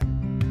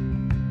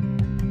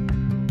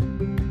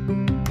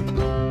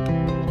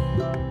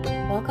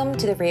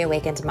to the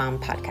Reawakened Mom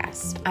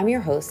podcast. I'm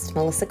your host,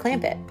 Melissa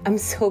Clampett. I'm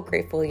so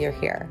grateful you're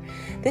here.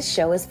 This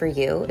show is for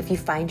you if you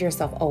find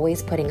yourself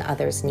always putting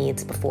others'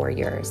 needs before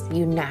yours.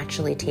 You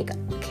naturally take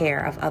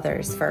care of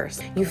others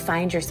first. You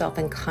find yourself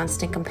in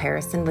constant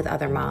comparison with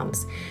other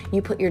moms.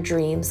 You put your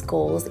dreams,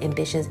 goals,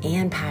 ambitions,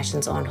 and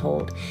passions on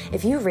hold.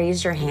 If you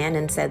raised your hand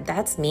and said,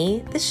 "That's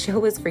me," this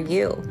show is for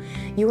you.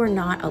 You are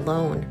not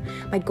alone.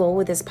 My goal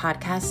with this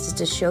podcast is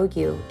to show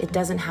you it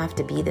doesn't have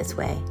to be this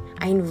way.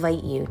 I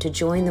invite you to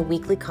join the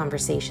weekly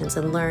conversations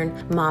and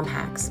learn mom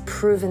hacks,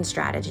 proven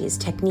strategies,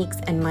 techniques,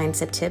 and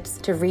mindset tips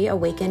to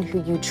reawaken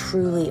who you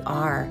truly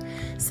are.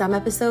 Some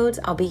episodes,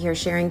 I'll be here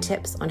sharing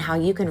tips on how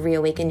you can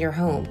reawaken your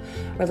home,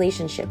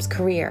 relationships,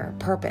 career,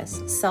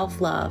 purpose,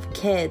 self-love,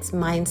 kids,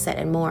 mindset,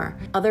 and more.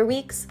 Other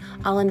weeks,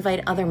 I'll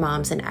invite other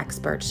moms and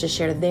experts to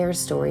share their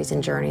stories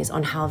and journeys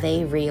on how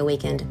they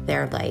reawakened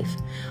their life.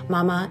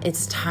 Mama,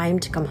 it's time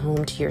to come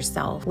home to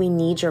yourself. We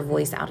need your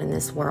voice out in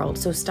this world,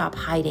 so stop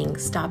hiding,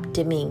 stop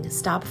dimming,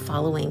 stop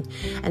following,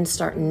 and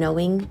start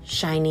knowing,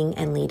 shining,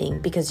 and leading,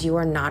 because you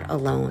are not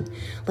alone.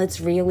 Let's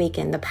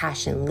reawaken the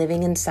passion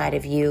living inside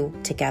of you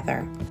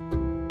together.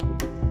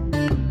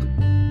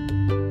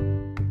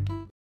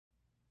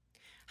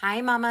 Hi,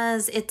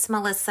 mamas. It's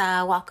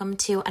Melissa. Welcome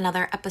to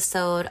another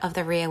episode of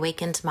the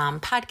Reawakened Mom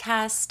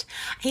podcast.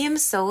 I am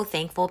so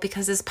thankful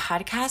because this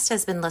podcast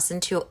has been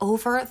listened to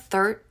over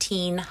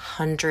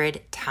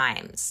 1,300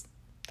 times.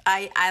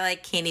 I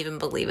can't even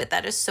believe it.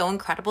 That is so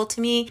incredible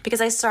to me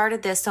because I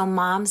started this so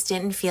moms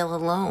didn't feel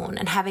alone,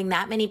 and having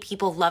that many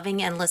people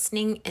loving and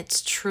listening,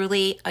 it's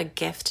truly a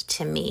gift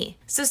to me.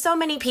 So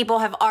many people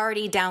have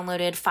already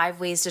downloaded 5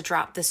 Ways to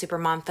Drop the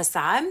Supermom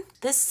Facade.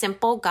 This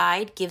simple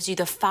guide gives you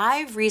the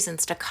 5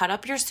 reasons to cut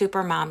up your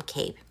supermom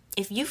cape.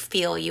 If you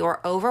feel you are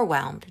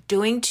overwhelmed,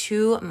 doing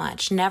too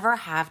much, never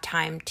have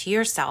time to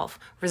yourself,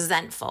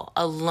 resentful,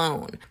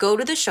 alone, go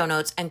to the show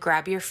notes and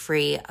grab your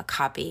free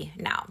copy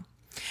now.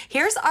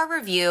 Here's our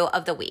review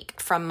of the week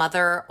from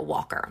Mother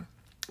Walker.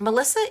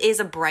 Melissa is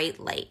a bright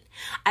light.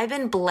 I've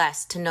been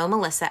blessed to know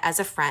Melissa as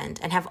a friend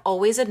and have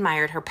always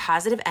admired her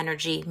positive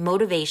energy,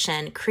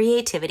 motivation,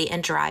 creativity,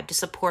 and drive to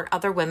support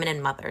other women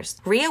and mothers.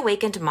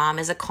 Reawakened Mom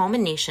is a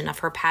culmination of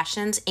her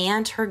passions,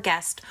 and her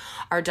guests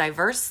are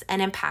diverse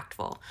and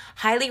impactful.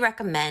 Highly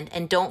recommend,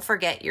 and don't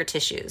forget your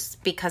tissues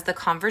because the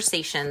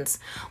conversations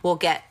will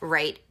get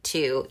right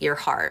to your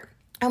heart.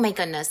 Oh my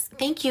goodness.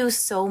 Thank you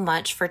so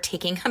much for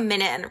taking a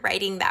minute and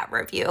writing that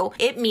review.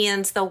 It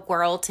means the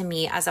world to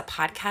me as a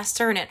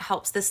podcaster, and it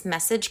helps this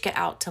message get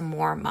out to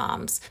more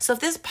moms. So if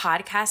this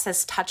podcast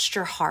has touched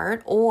your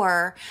heart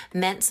or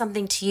meant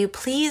something to you,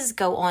 please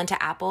go on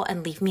to Apple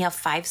and leave me a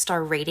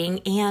 5-star rating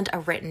and a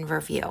written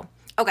review.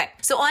 Okay,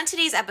 so on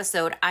today's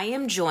episode, I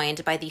am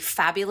joined by the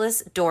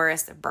fabulous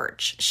Dorris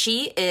Burch.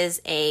 She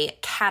is a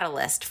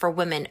catalyst for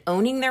women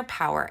owning their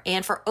power,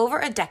 and for over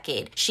a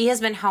decade, she has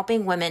been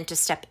helping women to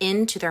step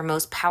into their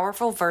most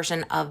powerful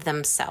version of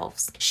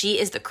themselves. She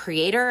is the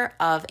creator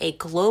of a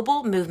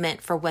global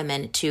movement for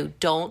women to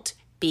don't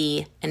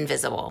be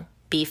invisible,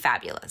 be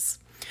fabulous.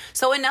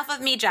 So enough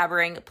of me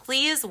jabbering.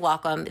 Please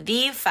welcome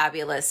the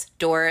fabulous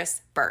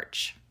Dorris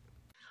Burch.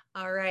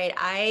 All right.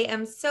 I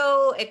am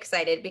so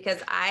excited because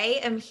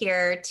I am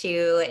here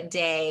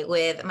today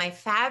with my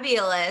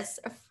fabulous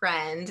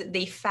friend,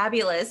 the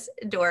fabulous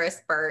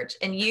Dorris Burch.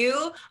 And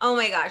you, oh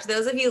my gosh,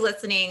 those of you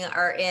listening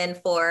are in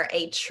for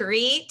a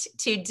treat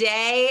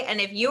today.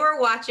 And if you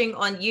are watching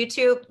on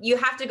YouTube, you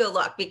have to go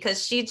look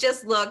because she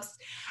just looks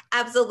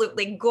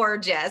absolutely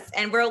gorgeous.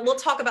 And we'll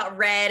talk about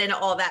red and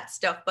all that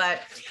stuff.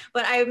 But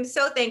I'm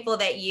so thankful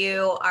that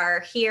you are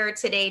here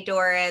today,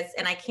 Dorris,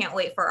 and I can't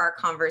wait for our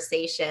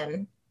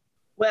conversation.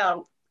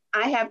 Well,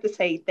 I have to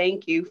say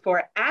thank you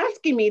for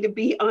asking me to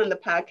be on the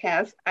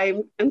podcast.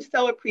 I'm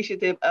so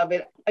appreciative of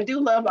it. I do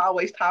love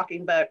always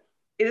talking, but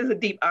it is a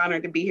deep honor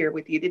to be here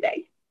with you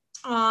today.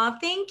 Aw,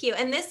 thank you.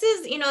 And this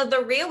is,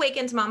 the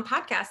Reawakened Mom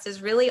podcast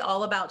is really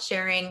all about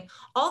sharing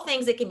all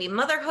things. It can be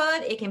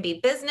motherhood, it can be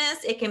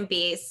business, it can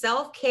be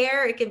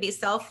self-care, it can be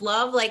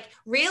self-love. Like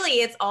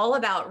really, it's all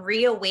about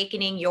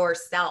reawakening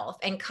yourself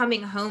and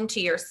coming home to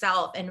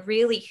yourself and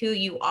really who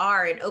you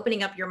are and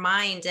opening up your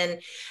mind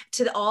and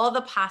to all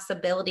the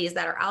possibilities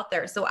that are out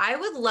there. So I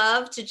would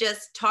love to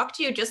just talk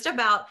to you just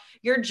about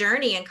your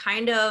journey and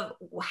kind of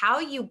how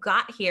you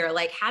got here.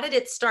 Like, how did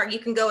it start? You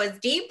can go as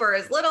deep or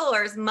as little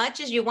or as much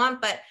as you want,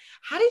 but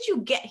how did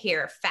you get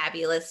here,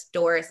 fabulous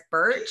Dorris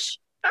Burch?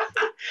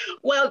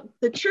 Well,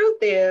 the truth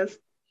is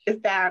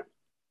that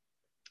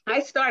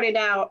I started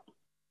out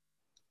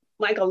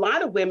like a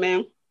lot of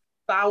women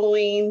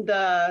following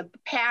the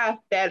path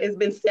that has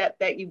been set,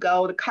 that you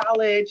go to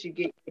college, you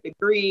get your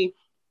degree,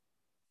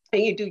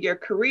 and you do your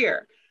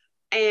career.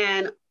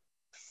 And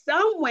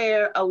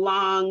somewhere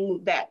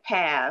along that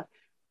path,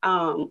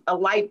 a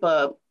light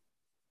bulb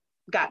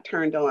got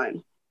turned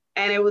on.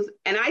 And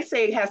I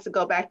say it has to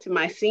go back to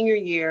my senior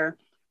year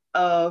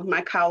of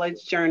my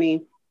college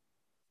journey.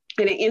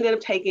 And I ended up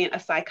taking a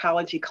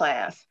psychology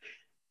class.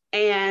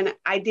 And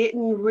I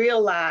didn't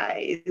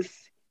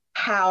realize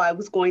how I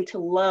was going to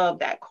love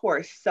that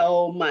course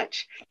so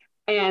much.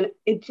 And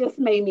it just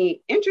made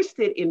me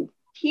interested in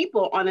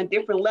people on a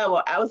different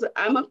level.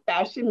 I'm a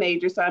fashion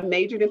major, so I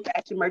majored in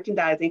fashion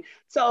merchandising.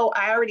 So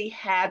I already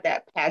had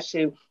that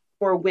passion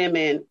for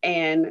women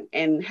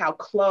and how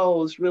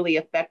clothes really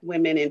affect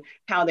women and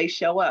how they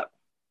show up.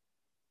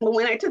 But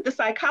when I took the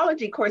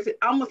psychology course, it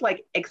almost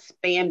like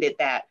expanded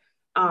that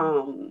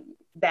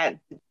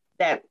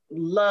that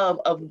love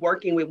of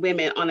working with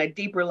women on a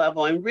deeper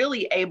level and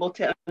really able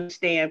to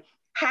understand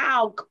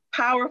how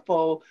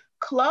powerful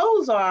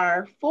clothes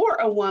are for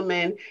a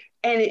woman.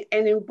 And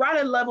it brought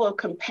a level of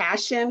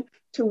compassion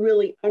to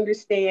really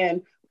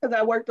understand, because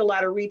I worked a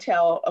lot of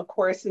retail, of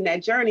course, in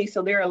that journey.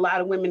 So there are a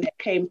lot of women that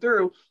came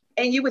through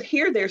and you would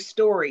hear their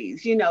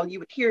stories, you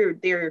would hear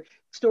their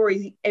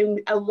stories. And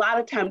a lot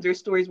of times there's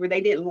stories where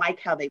they didn't like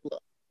how they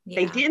looked.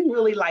 They didn't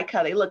really like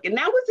how they look. And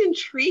that was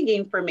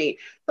intriguing for me.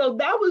 So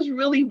that was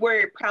really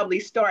where it probably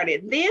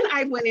started. Then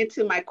I went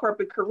into my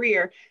corporate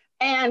career.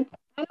 And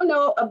I don't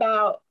know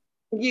about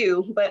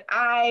you, but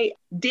I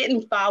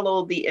didn't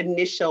follow the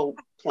initial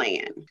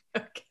plan.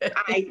 Okay.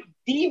 I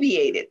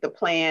deviated the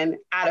plan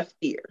out of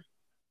fear.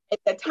 At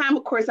the time,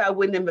 of course, I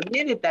wouldn't have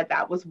admitted that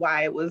that was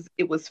why it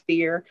was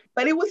fear,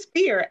 but it was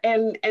fear.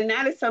 And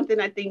that is something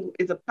I think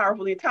is a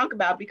powerful thing to talk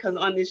about, because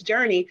on this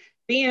journey,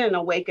 being an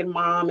awakened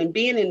mom and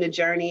being in the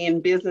journey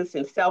in business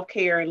and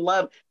self-care and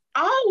love,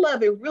 all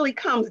of it really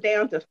comes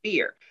down to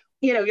fear.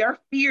 Our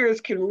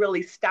fears can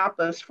really stop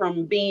us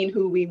from being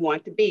who we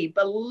want to be.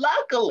 But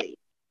luckily,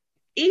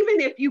 even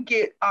if you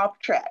get off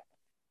track,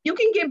 you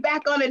can get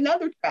back on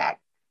another track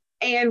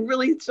and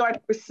really start to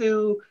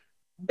pursue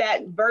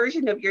that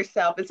version of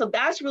yourself. And so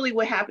that's really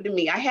what happened to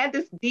me. I had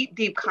this deep,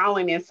 deep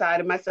calling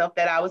inside of myself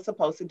that I was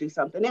supposed to do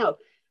something else.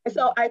 And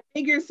so I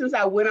figured since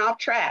I went off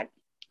track,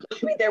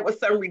 maybe there was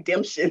some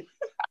redemption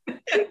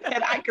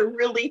that I could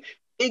really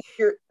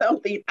figure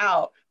something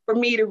out for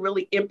me to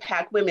really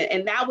impact women.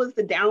 And that was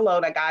the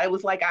download I got. It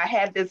was like I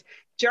had this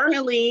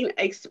journaling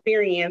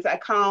experience. I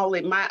call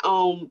it my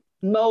own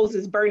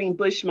Moses burning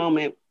bush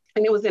moment.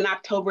 And it was in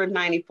October of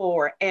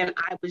 94. And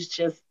I was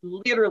just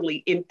literally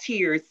in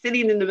tears,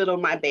 sitting in the middle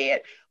of my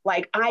bed.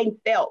 Like I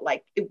felt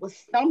like it was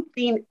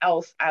something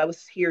else I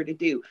was here to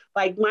do.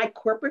 Like my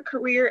corporate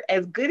career,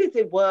 as good as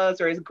it was,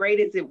 or as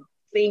great as it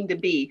seemed to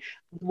be,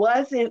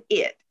 wasn't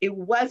it. It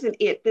wasn't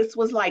it. This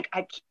was like,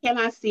 I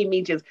cannot see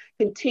me just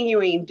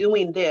continuing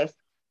doing this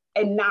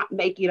and not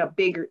making a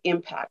bigger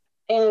impact.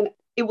 And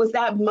it was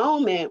that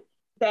moment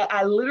that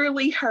I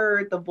literally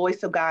heard the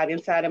voice of God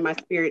inside of my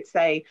spirit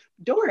say,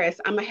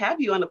 Doris, I'm going to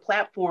have you on a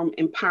platform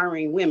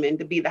empowering women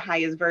to be the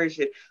highest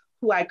version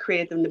who I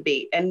created them to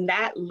be. And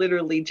that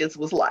literally just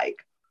was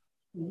like,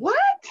 what?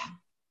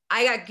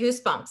 I got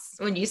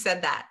goosebumps when you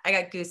said that. I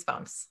got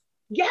goosebumps.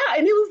 Yeah.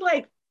 And it was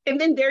like, and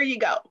then there you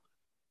go.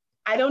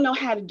 I don't know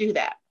how to do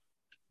that.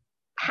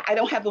 I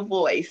don't have a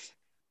voice.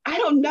 I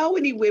don't know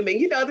any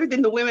women, other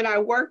than the women I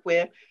work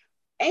with.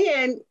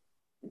 And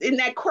in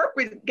that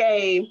corporate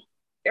game,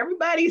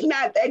 everybody's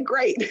not that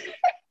great.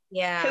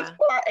 Yeah. As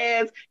far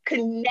as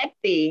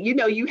connecting,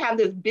 you have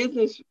this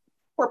business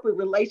corporate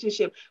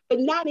relationship, but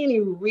not any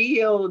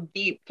real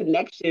deep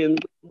connection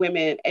with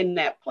women in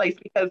that place,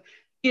 because,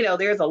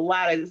 there's a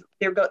lot of,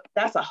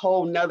 that's a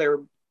whole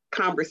nother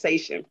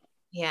conversation.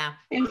 Yeah.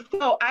 And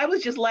so I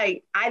was just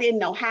like, I didn't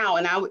know how.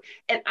 And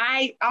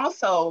I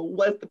also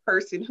was the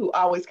person who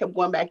always kept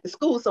going back to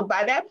school. So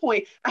by that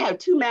point, I have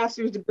 2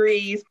 master's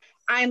degrees.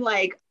 I'm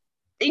like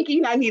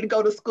thinking I need to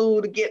go to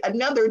school to get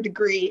another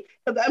degree,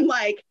 because I'm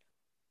like,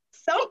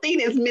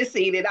 something is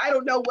missing and I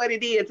don't know what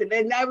it is. And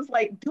then I was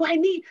like,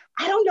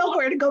 I don't know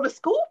where to go to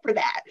school for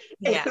that.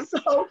 Yeah. And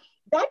so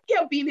that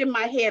kept being in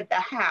my head, the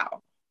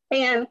how.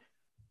 And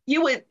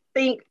you would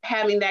think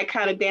having that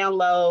kind of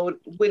download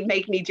would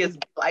make me just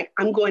like,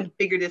 I'm going to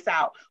figure this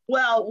out.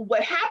 Well,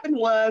 what happened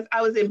was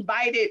I was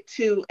invited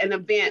to an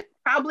event,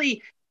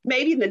 probably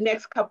maybe in the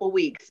next couple of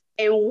weeks.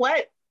 And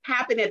what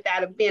happened at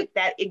that event,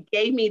 that it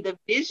gave me the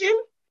vision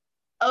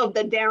of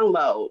the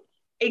download.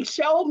 It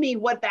showed me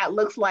what that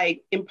looks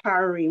like,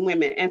 empowering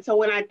women. And so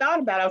when I thought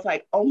about it, I was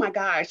like, oh my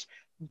gosh,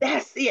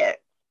 that's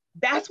it.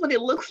 That's what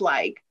it looks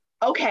like.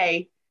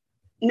 Okay,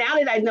 now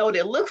that I know what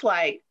it looks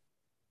like,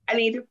 I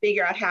need to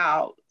figure out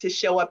how to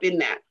show up in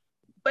that.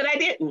 But I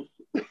didn't.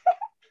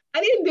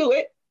 I didn't do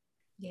it.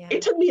 Yeah.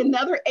 It took me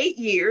another 8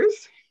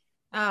 years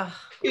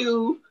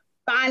to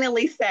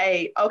finally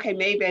say, okay,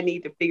 maybe I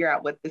need to figure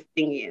out what this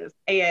thing is.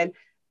 And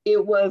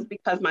it was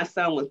because my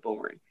son was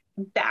born.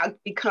 That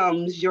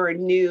becomes your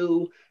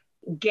new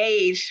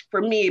gauge.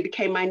 For me, it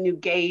became my new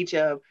gauge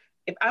of,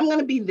 if I'm going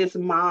to be this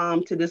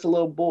mom to this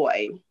little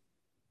boy,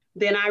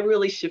 then I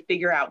really should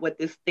figure out what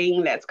this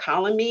thing that's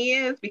calling me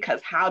is,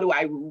 because how do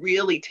I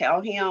really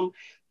tell him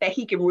that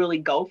he can really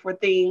go for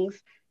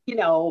things?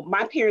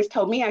 My parents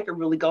told me I could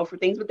really go for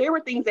things, but there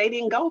were things they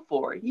didn't go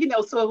for,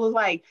 so it was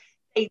like,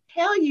 they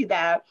tell you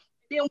that.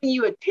 Then when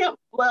you attempt,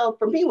 well,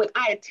 for me, when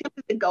I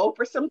attempted to go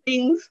for some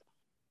things,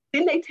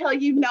 then they tell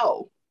you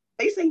no.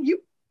 They say,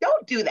 you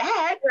don't do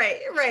that.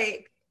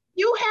 Right.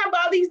 You have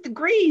all these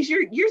degrees.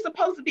 You're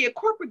supposed to be a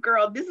corporate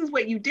girl. This is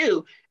what you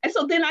do. And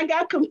so then I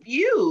got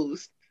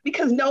confused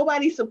because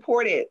nobody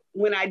supported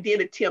when I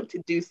did attempt to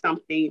do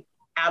something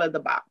out of the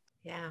box.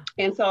 Yeah.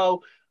 And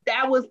so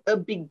that was the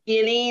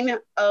beginning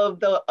of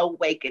the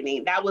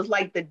awakening. That was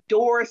like the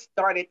door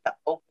started to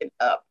open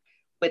up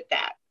with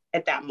that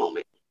at that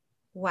moment.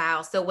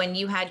 Wow. So when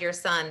you had your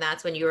son,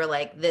 that's when you were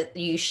like,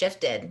 you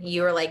shifted.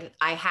 You were like,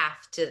 I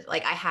have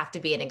to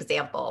be an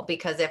example,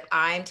 because if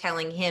I'm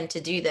telling him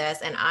to do this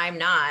and I'm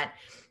not,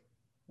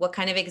 what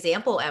kind of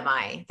example am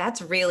I?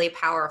 That's really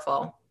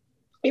powerful.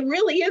 It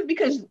really is,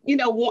 because,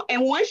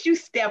 and once you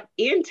step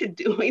into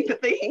doing the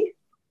thing,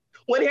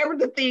 whatever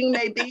the thing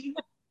may be,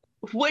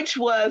 which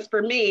was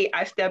for me,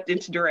 I stepped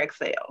into direct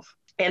sales,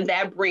 and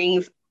that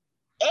brings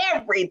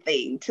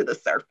everything to the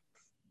surface.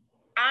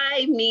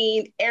 I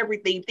mean,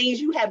 everything, things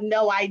you have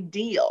no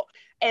idea.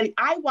 And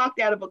I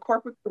walked out of a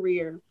corporate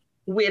career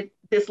with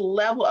this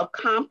level of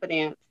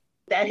confidence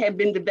that had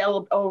been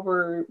developed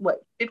over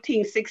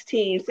 15,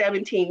 16,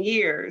 17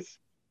 years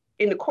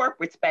in the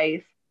corporate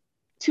space,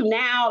 to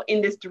now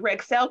in this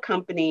direct sale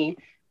company,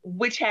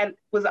 which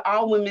was an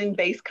all women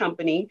based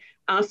company.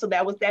 So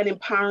that was that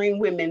empowering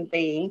women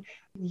thing.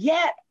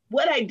 Yet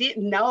what I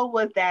didn't know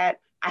was that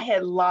I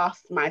had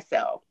lost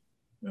myself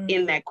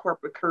in that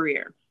corporate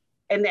career,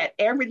 and that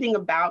everything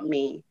about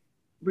me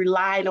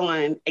relied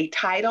on a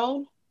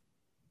title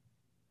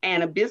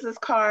and a business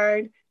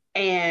card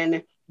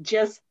and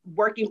just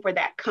working for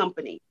that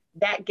company.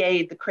 That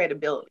gave the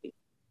credibility.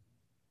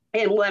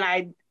 And when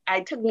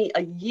I took me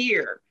a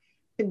year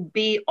to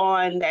be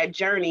on that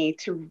journey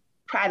to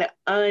try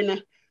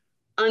to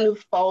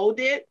unfold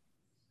it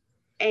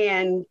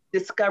and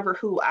discover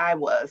who I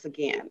was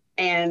again.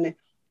 And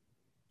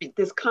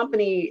this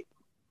company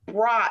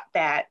brought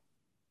that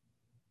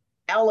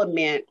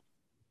element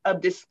of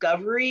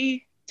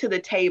discovery to the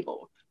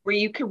table, where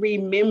you can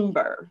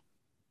remember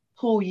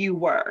who you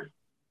were,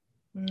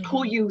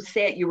 who you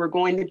said you were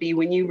going to be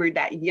when you were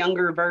that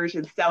younger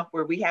version self,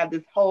 where we have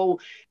this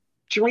whole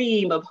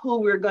dream of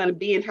who we're going to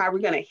be and how we're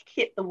going to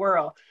hit the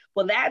world.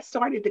 Well, that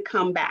started to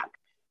come back.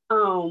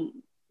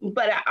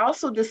 But I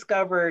also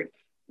discovered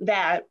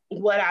that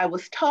what I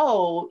was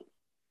told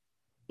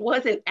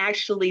wasn't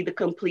actually the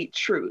complete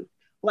truth.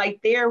 Like,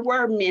 there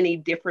were many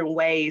different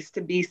ways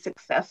to be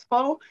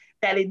successful,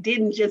 that it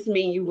didn't just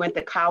mean you went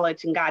to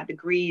college and got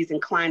degrees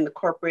and climbed the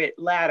corporate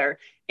ladder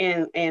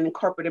in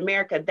corporate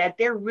America, that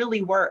there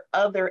really were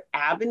other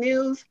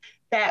avenues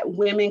that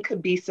women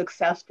could be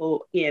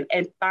successful in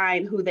and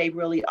find who they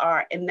really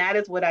are. And that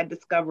is what I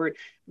discovered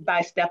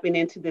by stepping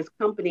into this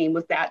company,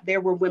 was that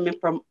there were women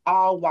from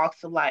all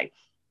walks of life.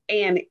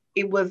 And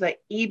it was an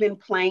even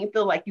playing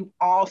field, like you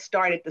all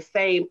start at the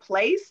same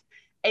place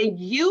and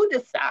you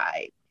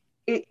decide.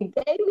 It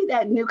gave me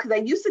that new, because I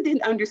used to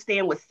didn't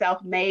understand what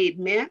self-made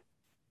meant,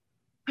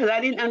 because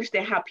I didn't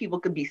understand how people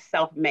could be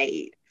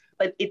self-made.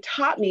 But it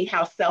taught me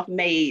how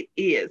self-made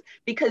is,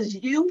 because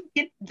you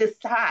get to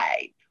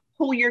decide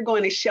who you're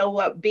going to show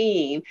up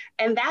being.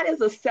 And that is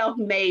a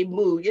self-made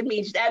move.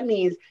 That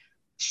means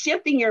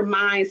shifting your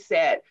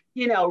mindset,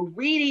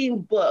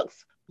 reading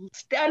books,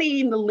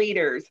 studying the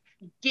leaders,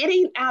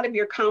 getting out of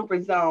your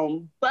comfort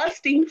zone,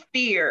 busting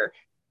fear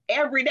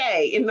every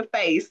day in the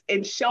face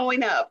and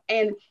showing up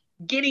and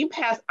getting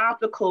past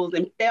obstacles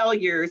and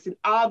failures and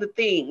all the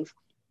things.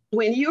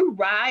 When you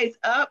rise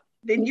up,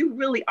 then you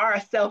really are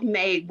a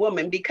self-made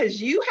woman,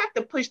 because you have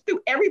to push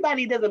through.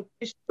 Everybody doesn't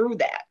push through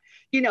that.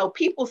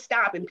 People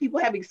stop and people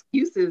have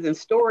excuses and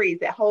stories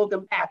that hold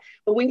them back.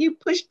 But when you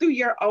push through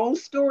your own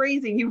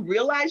stories and you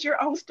realize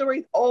your own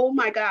stories, oh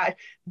my God,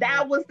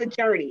 that was the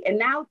journey. And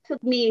now it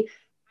took me,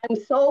 I'm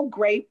so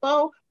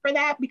grateful for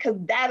that, because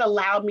that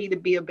allowed me to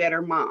be a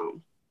better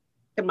mom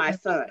to my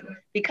son,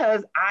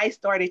 because I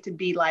started to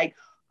be like,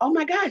 oh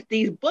my gosh,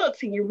 these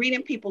books, and you're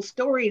reading people's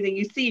stories and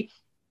you see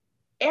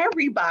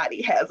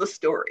everybody has a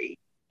story.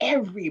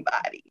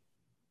 Everybody.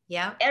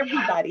 Yeah.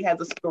 Everybody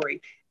has a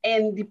story.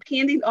 And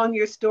depending on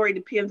your story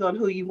depends on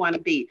who you want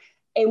to be.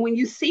 And when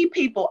you see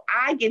people,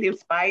 I get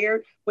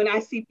inspired when I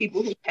see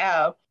people who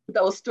have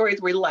those stories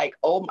where like,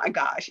 oh my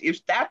gosh,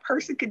 if that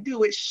person could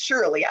do it,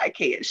 surely I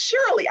can.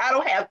 Surely I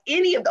don't have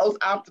any of those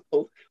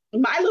obstacles.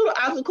 My little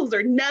obstacles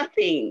are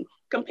nothing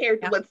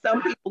compared to what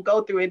some people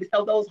go through. And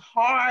so those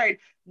hard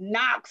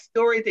knock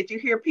stories that you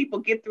hear people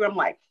get through, I'm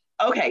like,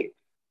 okay,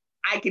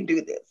 I can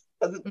do this.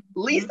 Because at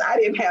least I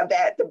didn't have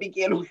that to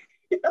begin with.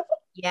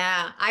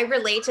 Yeah, I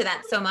relate to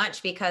that so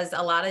much, because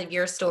a lot of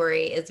your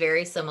story is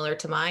very similar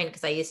to mine,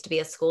 because I used to be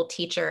a school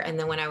teacher. And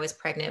then when I was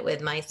pregnant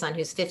with my son,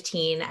 who's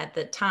 15 at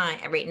the time,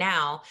 right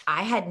now,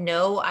 I had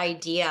no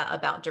idea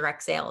about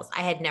direct sales.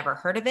 I had never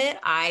heard of it.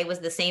 I was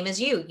the same as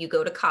you. You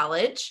go to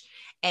college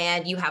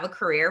and you have a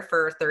career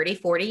for 30,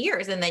 40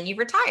 years, and then you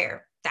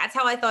retire. That's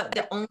how I thought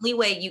the only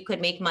way you could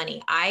make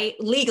money. I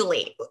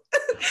legally,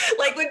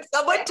 like when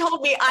someone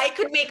told me I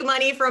could make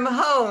money from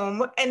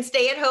home and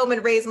stay at home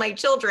and raise my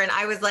children,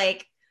 I was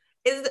like,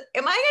 am I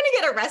going to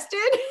get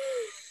arrested?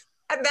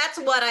 And that's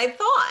what I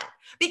thought,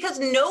 because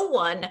no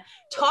one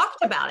talked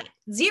about it.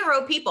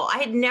 Zero people. I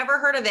had never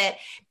heard of it.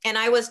 And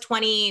I was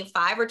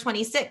 25 or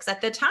 26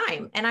 at the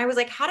time. And I was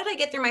like, how did I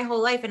get through my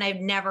whole life? And I've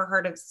never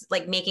heard of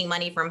like making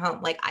money from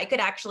home. Like I could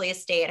actually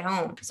stay at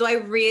home. So I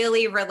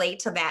really relate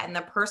to that. And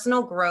the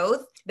personal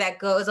growth that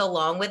goes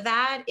along with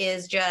that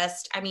is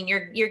just, I mean,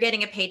 you're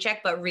getting a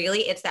paycheck, but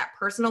really it's that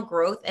personal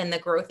growth and the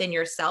growth in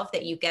yourself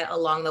that you get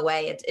along the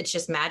way. It's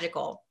just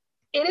magical.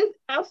 It is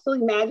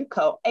absolutely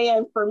magical.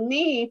 And for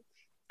me,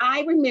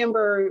 I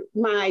remember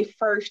my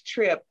first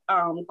trip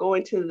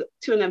going to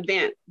an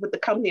event with the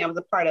company I was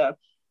a part of.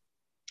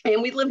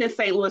 And we lived in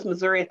St. Louis,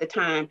 Missouri at the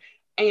time.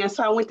 And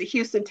so I went to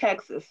Houston,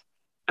 Texas.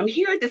 I'm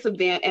here at this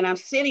event and I'm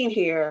sitting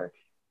here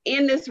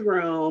in this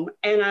room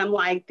and I'm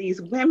like,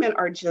 these women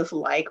are just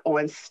like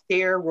on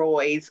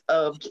steroids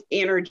of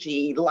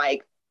energy,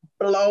 like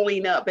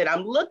blowing up. And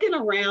I'm looking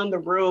around the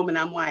room and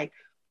I'm like,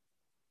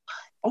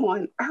 what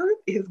on earth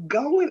is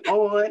going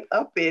on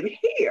up in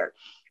here?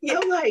 Yeah.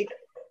 I'm like,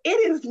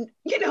 it is,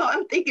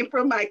 I'm thinking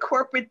from my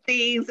corporate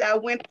things I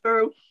went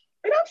through,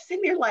 and I'm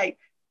sitting there like,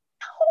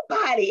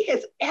 nobody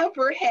has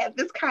ever had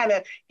this kind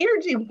of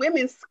energy,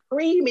 women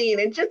screaming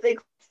and just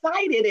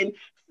excited and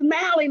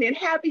smiling and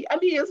happy. I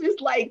mean, it's just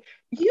like,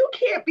 you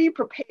can't be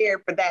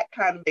prepared for that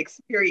kind of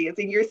experience.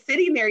 And you're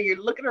sitting there,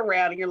 you're looking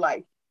around and you're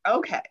like,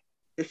 okay,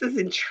 this is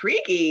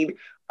intriguing.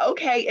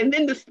 Okay. And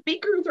then the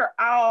speakers are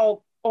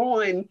all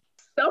on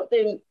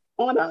something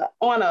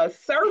on a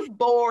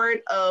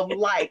surfboard of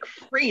like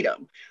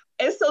freedom.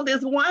 And so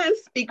this one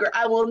speaker,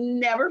 I will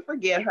never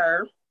forget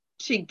her.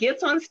 She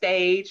gets on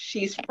stage.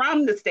 She's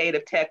from the state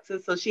of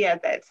Texas. So she has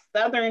that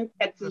Southern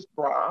Texas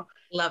drawl.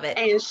 Love it.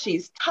 And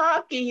she's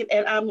talking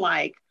and I'm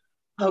like,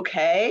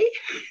 okay,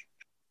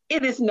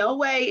 it is no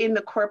way in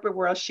the corporate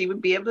world she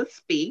would be able to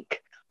speak.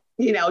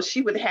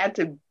 She would have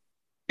to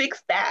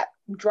fix that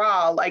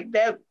draw like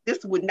that.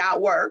 This would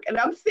not work. And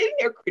I'm sitting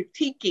there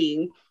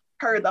critiquing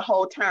her the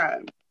whole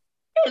time.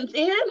 And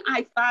then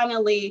I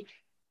finally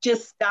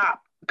just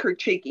stopped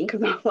critiquing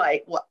because I'm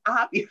like, well,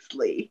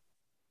 obviously,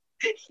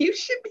 you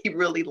should be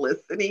really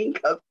listening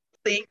because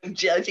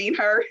judging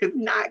her is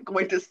not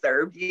going to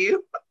serve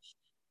you.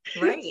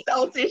 Right.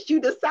 So since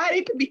you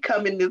decided to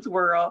become in this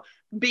world,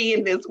 be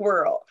in this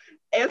world.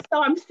 And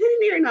so I'm sitting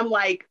there and I'm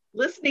like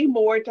listening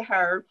more to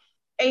her.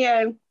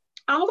 And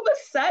all of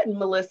a sudden,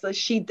 Melissa,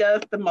 she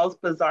does the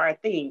most bizarre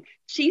thing.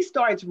 She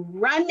starts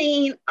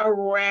running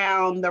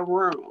around the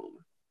room.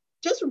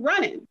 Just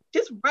running.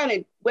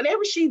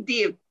 Whatever she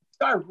did,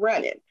 start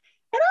running.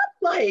 And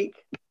I'm like,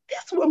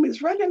 this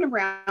woman's running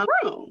around the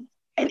room.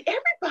 And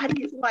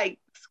everybody is like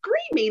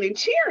screaming and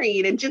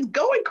cheering and just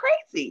going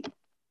crazy.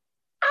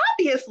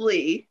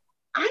 Obviously,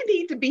 I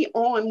need to be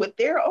on what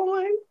they're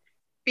on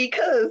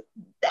because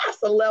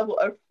that's a level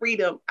of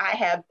freedom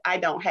I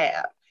don't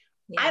have.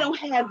 Yeah. I don't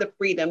have the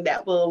freedom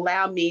that will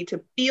allow me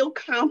to feel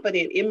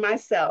confident in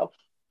myself,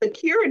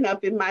 secure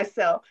enough in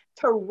myself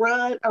to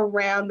run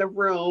around the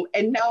room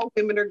and know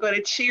women are going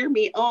to cheer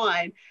me on.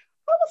 I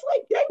was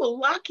like, they will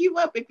lock you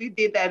up if you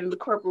did that in the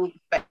corporate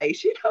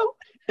space,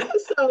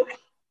 So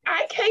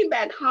I came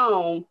back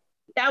home.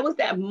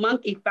 That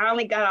monkey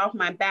finally got off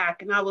my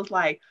back. And I was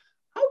like,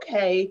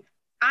 okay,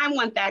 I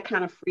want that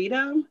kind of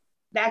freedom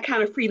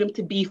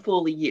to be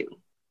fully you.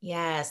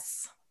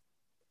 Yes.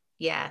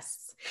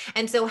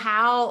 And so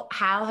how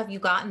have you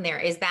gotten there?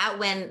 Is that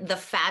when the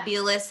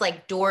fabulous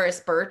like Doris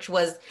Burch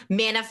was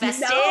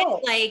manifested? No.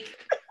 Like,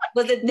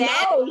 was it then?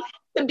 No,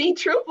 to be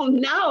truthful,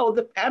 no,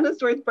 the Fabulous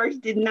Dorris Burch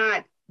did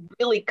not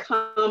really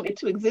come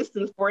into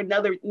existence for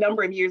another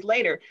number of years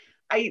later.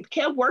 I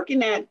kept working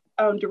that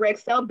direct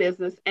sell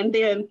business. And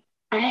then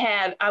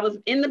I was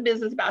in the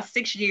business about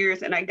 6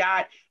 years and I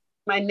got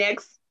my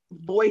next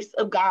voice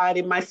of God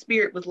and my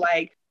spirit was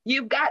like,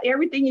 you've got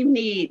everything you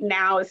need.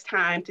 Now it's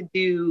time to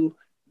do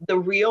the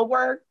real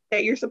work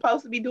that you're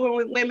supposed to be doing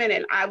with women.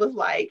 And I was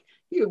like,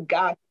 you've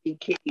got to be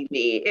kidding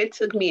me. It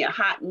took me a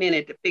hot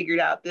minute to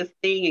figure out this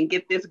thing and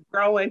get this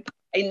growing.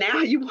 And now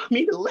you want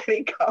me to let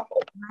it go.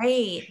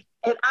 Right.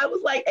 And I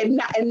was like,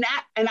 and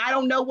I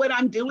don't know what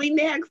I'm doing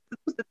next. This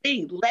was the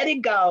thing, let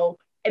it go.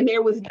 And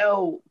there was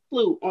no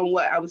clue on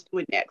what I was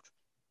doing next.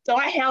 So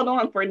I held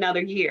on for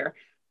another year,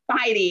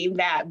 fighting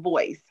that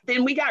voice.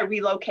 Then we got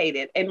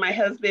relocated and my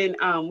husband,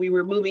 we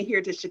were moving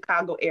here to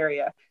Chicago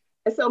area.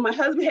 And so my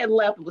husband had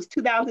left, it was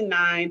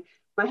 2009.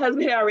 My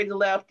husband had already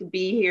left to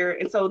be here.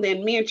 And so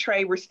then me and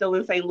Trey were still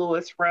in St.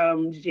 Louis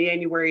from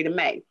January to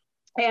May.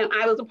 And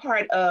I was a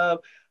part of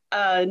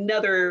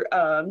another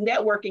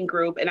networking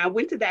group. And I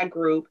went to that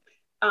group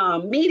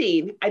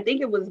meeting. I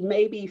think it was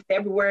maybe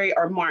February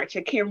or March.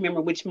 I can't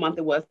remember which month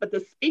it was, but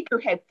the speaker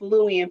had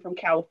flew in from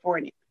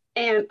California.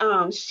 And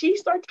she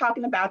started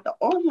talking about the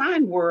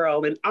online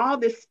world and all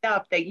this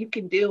stuff that you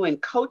can do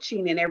and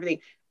coaching and everything.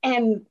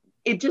 And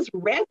it just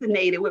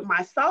resonated with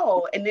my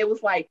soul. And it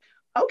was like,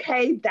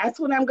 okay, that's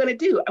what I'm going to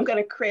do. I'm going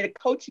to create a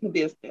coaching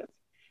business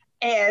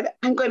and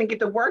I'm going to get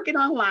to working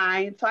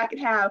online so I can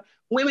have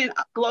women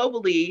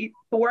globally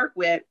to work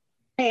with.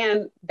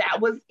 And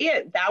that was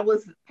it. That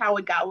was how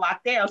it got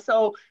locked down.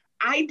 So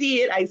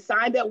I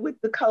signed up with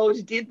the coach,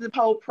 did the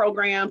whole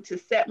program to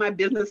set my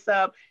business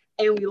up,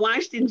 and we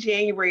launched in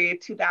January of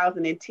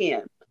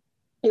 2010.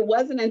 It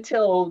wasn't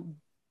until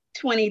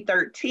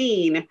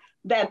 2013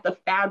 that the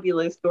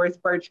Fabulous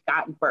Dorris Burch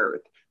got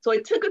birthed. So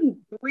it took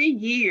 3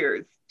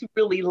 years to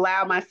really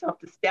allow myself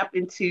to step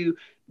into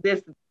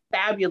this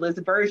fabulous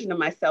version of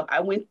myself.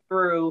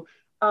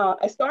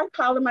 I started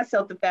calling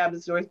myself the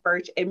Fabulous Dorris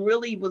Burch and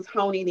really was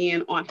honing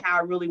in on how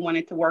I really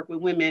wanted to work with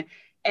women.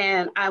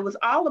 And I was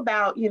all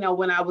about,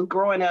 when I was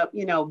growing up,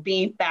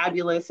 being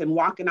fabulous and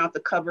walking out the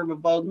cover of a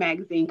Vogue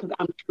magazine, because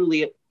I'm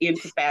truly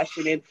into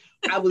fashion. And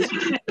I was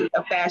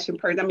a fashion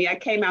person. I mean, I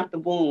came out the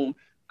womb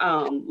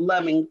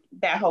loving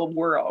that whole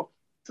world.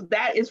 So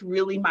that is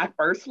really my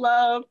first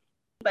love.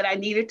 But I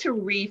needed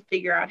to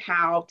figure out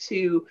how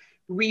to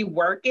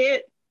rework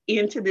it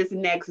into this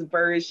next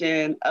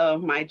version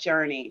of my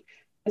journey.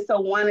 And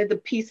so one of the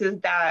pieces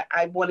that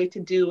I wanted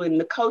to do in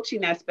the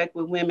coaching aspect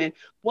with women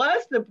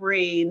was to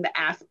bring the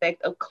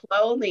aspect of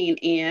clothing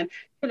in,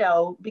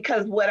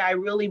 because what I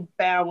really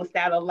found was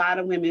that a lot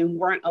of women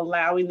weren't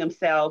allowing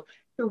themselves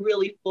to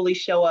really fully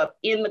show up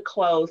in the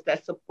clothes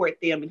that support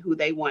them and who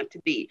they want to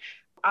be.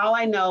 All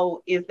I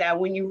know is that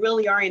when you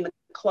really are in the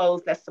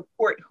clothes that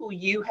support who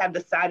you have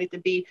decided to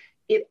be,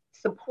 it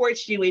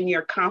supports you in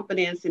your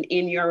confidence and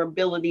in your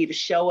ability to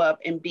show up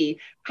and be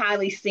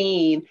highly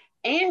seen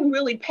and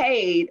really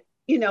paid,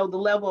 the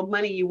level of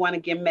money you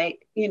want to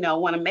make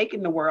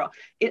in the world.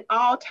 It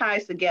all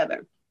ties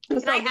together.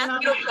 Can I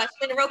ask you a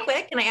question real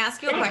quick? Can I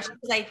ask you a question?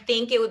 Because I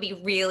think it would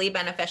be really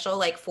beneficial,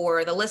 like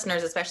for the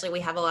listeners, especially we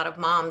have a lot of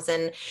moms.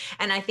 And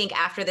I think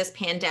after this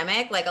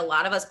pandemic, like a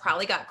lot of us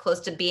probably got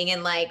close to being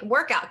in like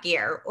workout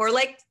gear or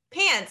like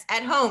pants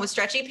at home,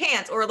 stretchy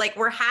pants, or like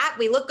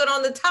we look good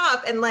on the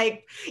top and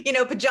like,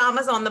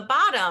 pajamas on the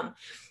bottom.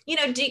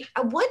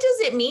 What does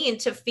it mean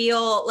to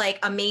feel like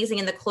amazing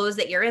in the clothes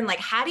that you're in? Like,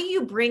 how do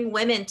you bring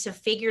women to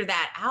figure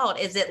that out?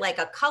 Is it like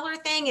a color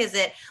thing? Is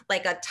it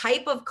like a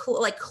type of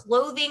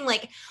clothing?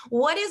 Like,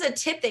 what is a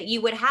tip that you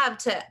would have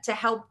to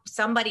help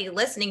somebody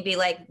listening be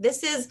like,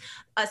 this is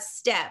a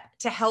step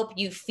to help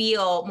you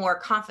feel more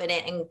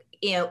confident and,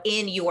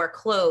 in your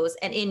clothes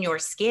and in your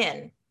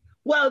skin?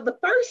 Well, the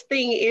first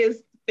thing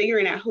is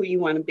figuring out who you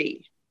want to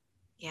be.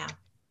 Yeah.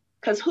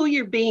 Because who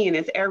you're being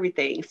is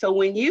everything. So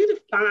when you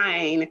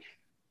define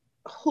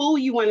who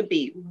you want to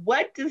be,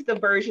 what is the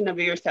version of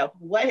yourself?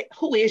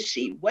 Who is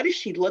she? What does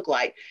she look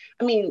like?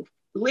 I mean,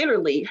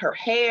 literally her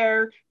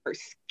hair, her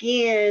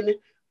skin,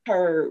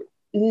 her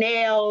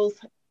nails,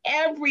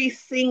 every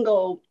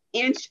single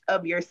inch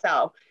of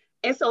yourself.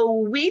 And so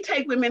we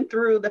take women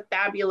through the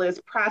Fabulous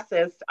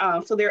process.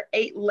 So there are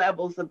 8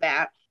 levels of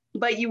that.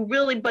 But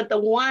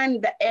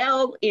the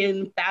L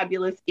in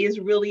Fabulous is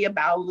really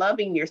about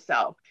loving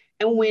yourself.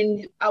 And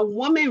when a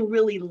woman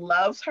really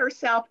loves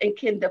herself and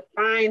can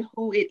define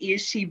who it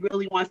is she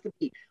really wants to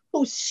be,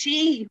 who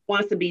she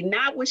wants to be,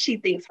 not what she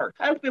thinks her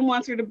husband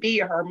wants her to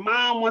be, or her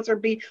mom wants her to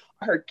be,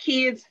 or her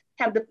kids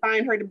have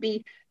defined her to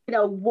be.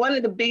 One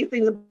of the big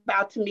things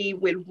about, to me,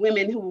 with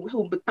women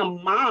who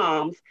become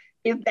moms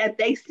is that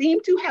they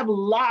seem to have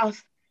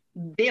lost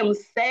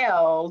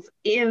themselves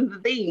in the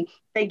thing.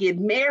 They get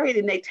married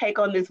and they take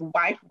on this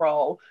wife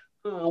role,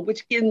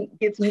 which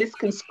gets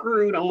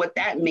misconstrued on what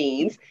that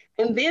means.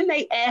 And then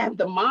they add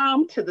the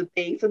mom to the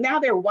thing. So now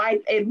they're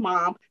wife and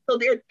mom. So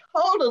they're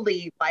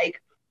totally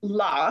like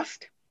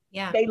lost.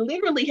 Yeah. They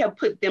literally have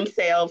put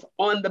themselves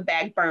on the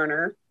back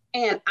burner.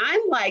 And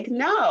I'm like,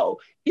 no,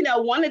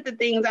 one of the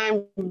things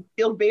I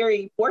feel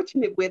very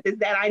fortunate with is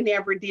that I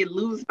never did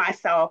lose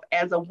myself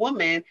as a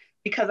woman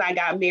because I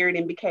got married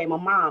and became a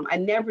mom. I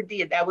never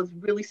did. That was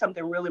really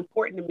something really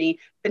important to me,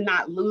 to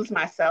not lose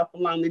myself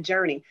along the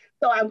journey.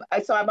 I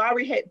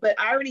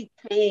already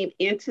came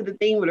into the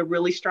thing with a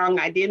really strong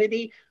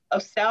identity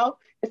of self.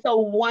 And so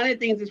one of the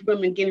things is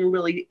women getting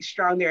really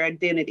strong, their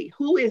identity.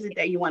 Who is it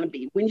that you want to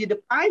be? When you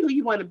define who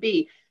you want to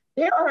be,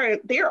 there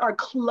are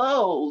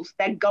clothes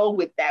that go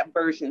with that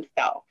version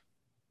self.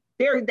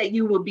 That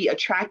you will be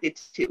attracted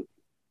to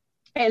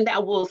and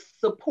that will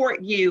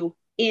support you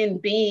in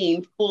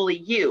being fully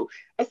you.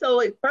 And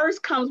so it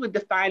first comes with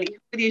defining who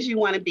it is you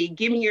want to be,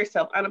 giving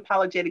yourself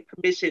unapologetic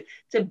permission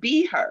to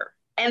be her.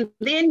 And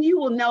then you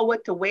will know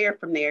what to wear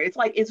from there. It's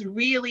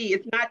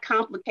not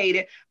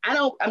complicated.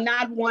 I'm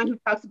not one who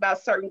talks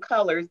about certain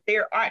colors.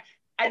 I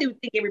do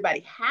think everybody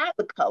has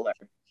a color.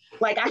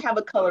 Like I have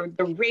a color,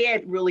 the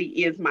red really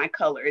is my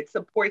color. It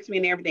supports me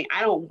in everything.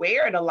 I don't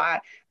wear it a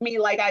lot. I mean,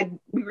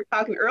 we were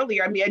talking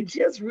earlier, I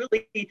just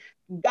really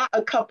got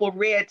a couple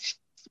red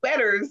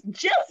sweaters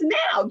just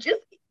now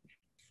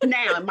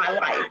in my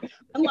life.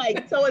 I'm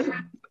like,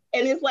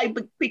 it's like,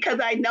 because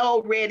I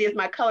know red is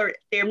my color,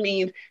 there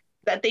means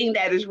the thing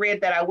that is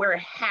red that I wear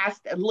has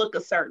to look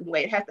a certain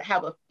way. It has to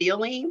have a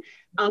feeling,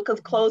 because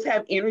clothes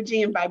have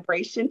energy and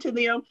vibration to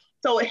them.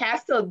 So it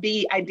has to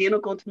be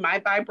identical to my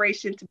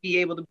vibration to be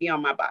able to be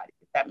on my body,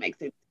 if that makes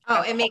sense.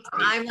 Oh,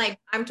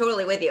 I'm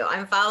totally with you.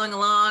 I'm following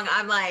along.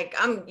 I'm like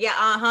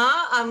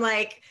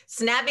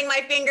snapping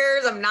my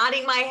fingers. I'm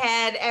nodding my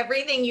head.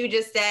 Everything you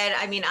just said.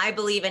 I mean, I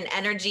believe in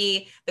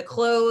energy, the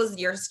clothes,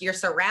 your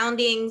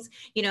surroundings,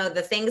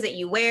 the things that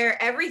you wear,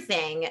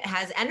 everything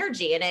has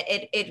energy, and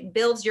it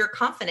builds your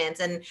confidence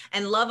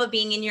and love of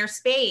being in your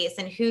space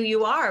and who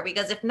you are.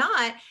 Because if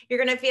not,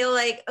 you're going to feel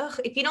like, ugh,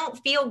 if you don't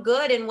feel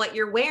good in what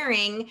you're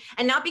wearing,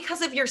 and not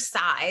because of your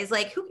size,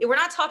 we're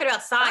not talking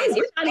about size.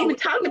 We're not even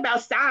talking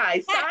about size.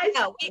 Size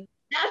No, has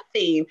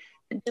nothing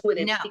to do with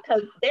it, no.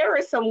 because there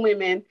are some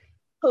women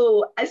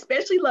who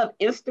especially love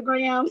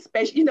Instagram,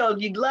 especially,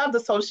 you love the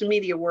social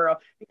media world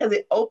because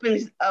it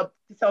opens up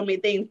so many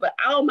things. But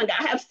oh my God,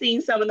 I have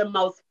seen some of the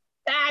most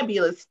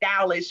fabulous,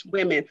 stylish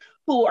women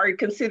who are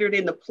considered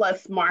in the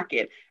plus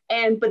market.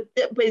 But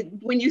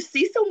when you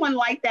see someone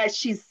like that,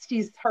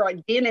 she's her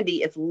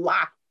identity is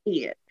locked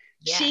in.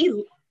 Yes.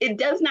 She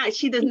does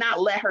not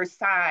let her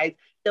size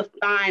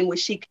define what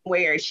she can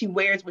wear. She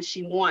wears what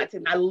she wants.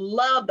 And I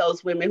love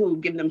those women who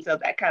give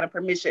themselves that kind of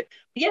permission.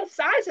 But yeah,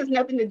 size has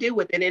nothing to do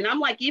with it. And I'm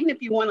like, even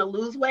if you want to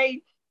lose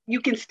weight, you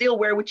can still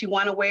wear what you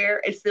want to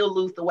wear and still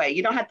lose the weight.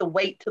 You don't have to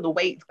wait till the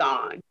weight's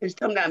gone, because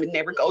sometimes it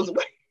never goes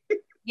away.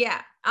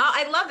 Yeah.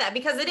 I love that,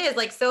 because it is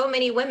like so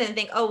many women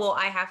think, oh, well,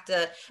 I have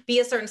to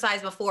be a certain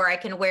size before I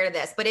can wear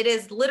this. But it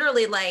is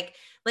literally like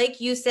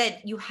you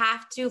said, you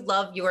have to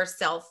love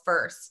yourself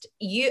first.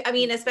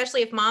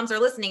 Especially if moms are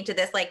listening to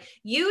this, like,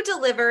 you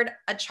delivered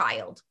a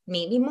child,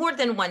 maybe more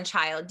than one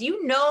child. Do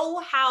you know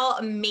how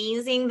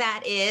amazing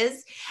that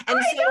is? And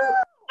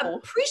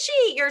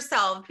appreciate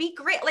yourself.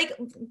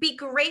 Be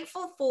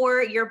grateful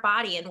for your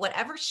body in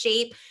whatever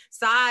shape,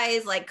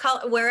 size, like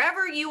color,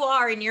 wherever you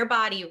are in your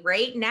body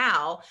right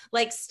now.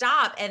 Like,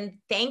 stop and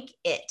thank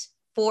it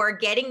for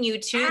getting you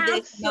to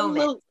this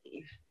moment.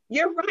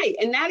 You're right.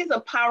 And that is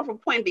a powerful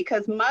point,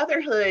 because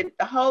motherhood,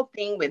 the whole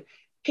thing with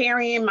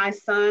carrying my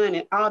son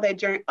and all that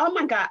journey, oh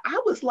my God,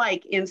 I was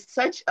like in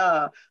such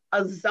a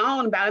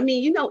zone about,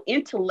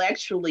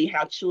 intellectually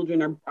how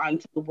children are brought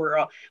into the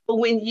world. But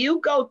when you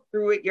go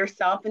through it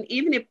yourself, and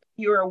even if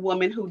you're a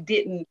woman who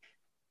didn't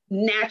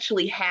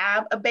naturally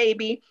have a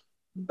baby,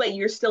 but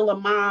you're still a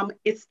mom,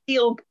 it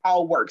still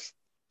all works.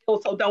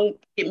 So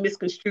don't get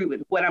misconstrued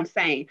with what I'm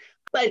saying.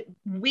 But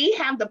we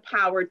have the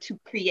power to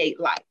create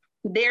life.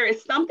 There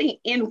is something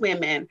in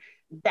women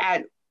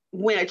that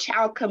when a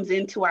child comes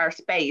into our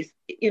space,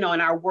 in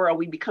our world,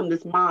 we become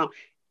this mom,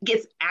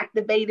 gets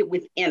activated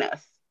within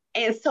us.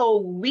 And so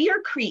we are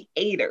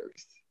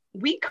creators.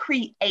 We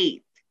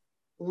create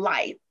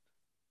life.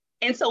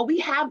 And so we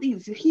have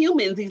these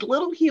humans, these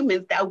little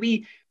humans that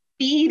we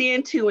feed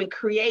into and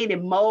create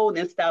and mold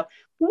and stuff.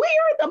 We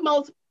are the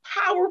most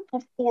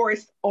powerful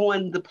force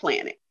on the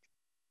planet.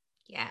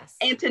 Yes.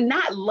 And to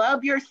not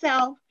love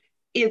yourself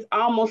is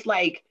almost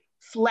like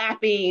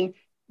slapping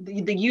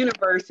the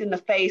universe in the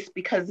face,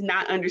 because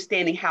not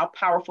understanding how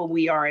powerful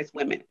we are as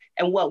women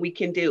and what we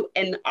can do,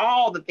 and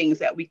all the things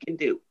that we can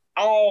do,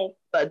 all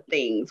the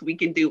things we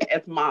can do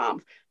as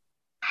moms,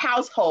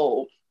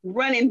 household,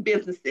 running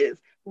businesses,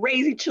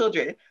 raising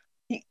children.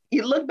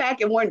 You look back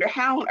and wonder,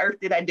 how on earth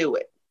did I do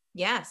it?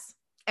 Yes.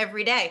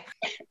 Every day.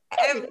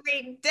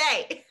 Every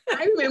day.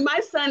 I remember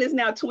my son is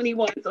now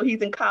 21, so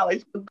he's in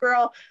college. But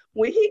girl,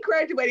 when he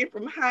graduated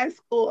from high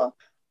school,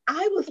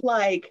 I was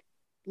like,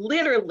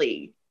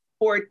 literally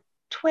for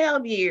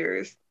 12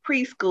 years,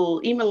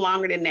 preschool, even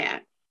longer than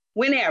that,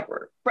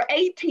 whenever, for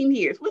 18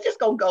 years, we're just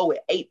going to go with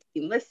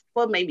 18.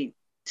 Maybe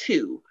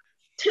two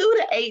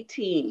to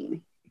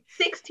 18,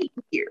 16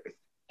 years,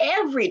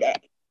 every day,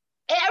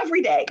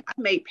 I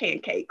made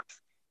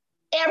pancakes.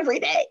 Every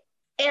day,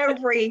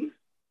 every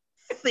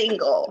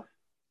single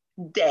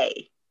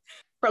day,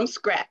 from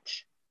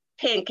scratch,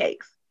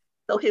 pancakes.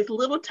 So his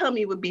little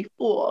tummy would be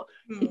full,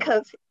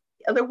 because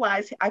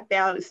otherwise I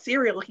found a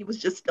cereal, he was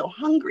just still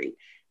hungry.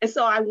 And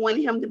so I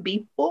wanted him to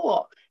be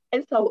full.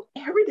 And so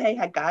every day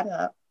I got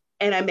up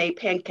and I made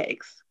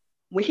pancakes.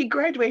 When he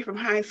graduated from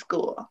high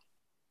school,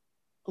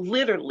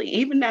 literally,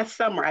 even that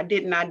summer, I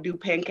did not do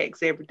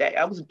pancakes every day.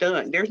 I was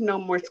done. There's no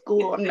more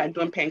school. I'm not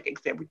doing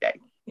pancakes every day.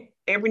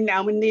 Every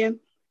now and then,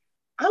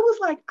 I was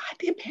like, I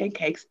did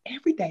pancakes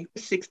every day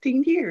for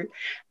 16 years,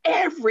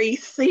 every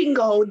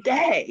single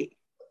day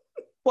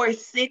for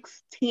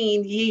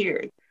 16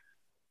 years.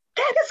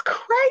 That is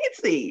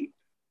crazy.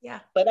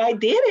 Yeah. But I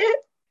did it.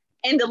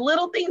 And the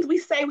little things we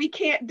say we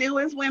can't do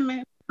as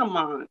women, come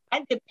on.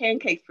 I did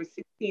pancakes for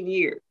 16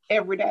 years,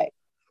 every day.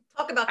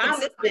 Talk about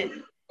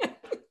consistent.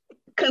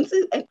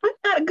 Consistent. I'm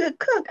not a good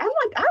cook. I'm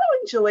like, I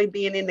don't enjoy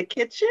being in the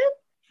kitchen.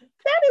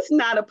 That is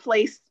not a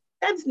place.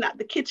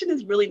 The kitchen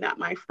is really not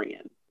my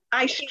friend.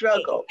 I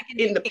struggle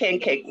in the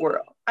pancake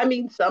world. I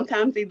mean,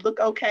 sometimes they look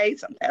okay.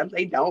 Sometimes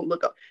they don't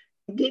look okay.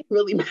 It didn't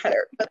really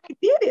matter, but I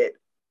did it.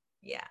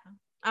 Yeah.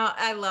 Oh,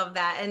 I love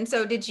that. And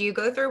so did you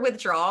go through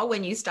withdrawal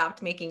when you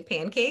stopped making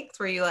pancakes?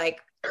 Were you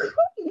like,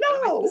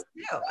 no.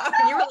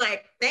 You were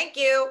like, thank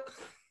you.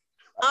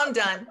 I'm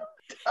done.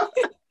 I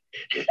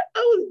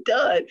was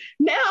done.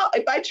 Now,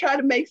 if I try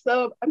to make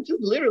some, I'm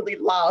just literally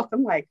lost.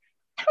 I'm like,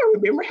 I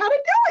don't remember how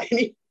to do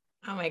it.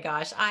 Oh my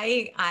gosh.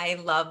 I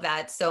love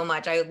that so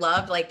much. I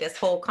love like this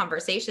whole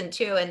conversation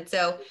too. And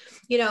so,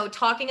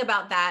 talking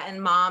about that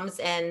and moms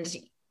and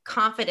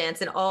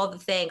confidence and all the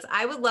things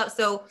I would love.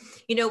 So,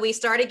 we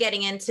started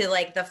getting into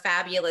like the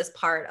fabulous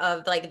part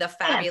of like the Yes,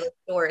 Fabulous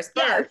Dorris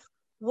Burch. yes.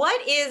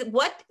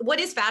 What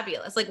is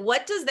fabulous? Like,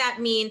 what does that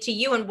mean to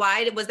you? And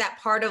why was that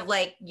part of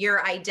like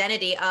your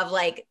identity of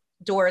like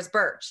Doris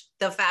Burch,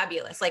 the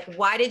fabulous? Like,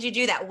 why did you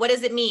do that? What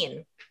does it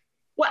mean?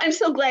 Well, I'm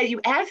so glad you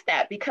asked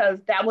that because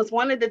that was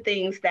one of the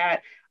things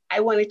that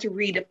I wanted to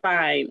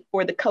redefine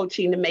for the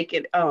coaching to make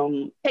it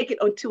take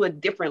it onto a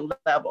different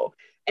level.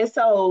 And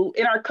so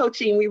in our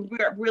coaching,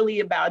 we're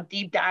really about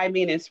deep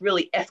diving. It's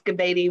really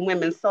excavating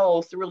women's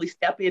souls to really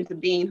step into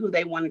being who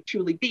they want to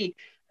truly be.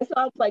 And so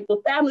I was like,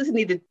 well, fabulous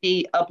needed to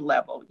be up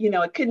level.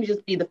 It couldn't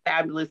just be the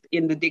fabulous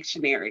in the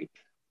dictionary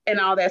and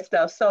all that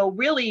stuff. So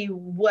really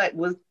what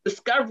was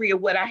discovery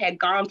of what I had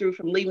gone through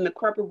from leaving the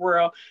corporate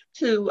world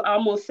to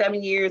almost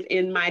 7 years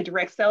in my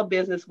direct sell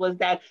business was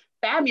that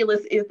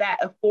fabulous is that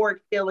euphoric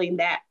feeling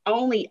that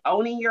only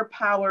owning your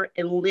power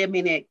and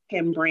living it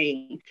can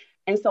bring.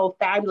 And so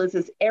fabulous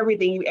is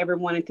everything you ever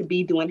wanted to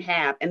be, do, and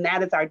have. And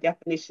that is our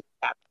definition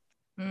of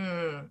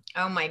fabulous.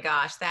 Oh my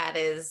gosh, that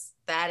is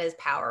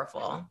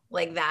powerful.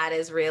 Like that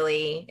is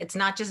really, it's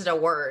not just a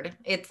word,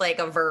 it's like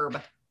a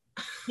verb.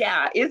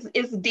 Yeah,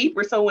 it's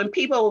deeper. So when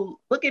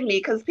people look at me,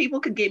 because people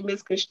could get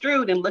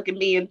misconstrued and look at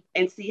me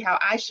and see how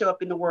I show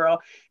up in the world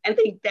and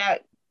think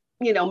that,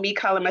 me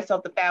calling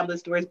myself the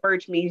Fabulous Dorris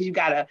Burch means you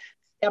gotta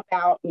step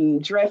out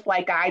and dress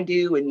like I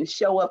do and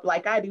show up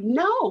like I do.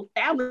 No,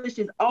 fabulous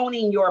is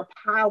owning your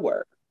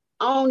power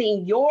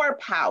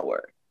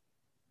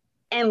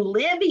and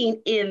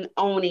living in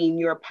owning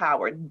your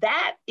power.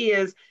 That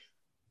is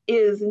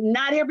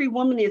not every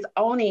woman is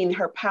owning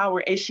her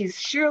power, and she's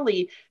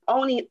surely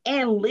owning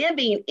and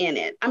living in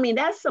it. I mean,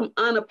 that's some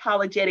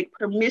unapologetic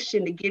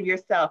permission to give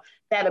yourself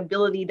that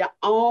ability to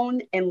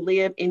own and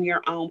live in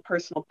your own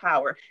personal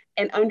power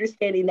and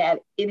understanding that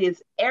it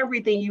is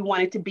everything you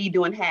wanted to be,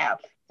 do, and have.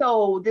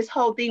 So this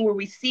whole thing where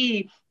we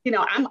see,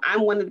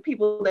 I'm one of the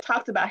people that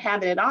talks about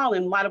having it all,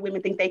 and a lot of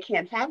women think they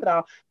can't have it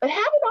all, but have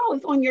it all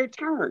is on your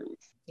terms.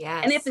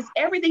 And if Yes. it's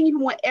everything you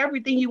want,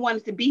 everything you want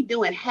it to be,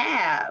 do, and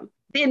have,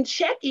 then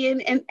check in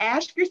and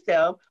ask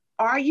yourself,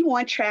 are you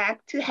on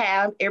track to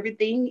have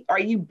everything? Are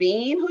you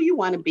being who you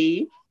want to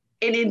be?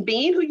 And in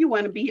being who you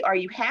want to be, are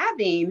you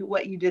having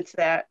what you just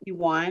said you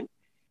want?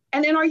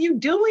 And then are you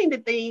doing the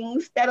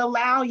things that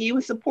allow you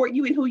and support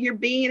you in who you're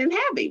being and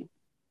having?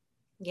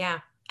 Yeah.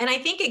 And I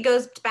think it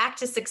goes back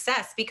to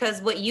success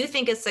because what you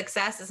think is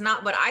success is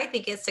not what I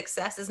think is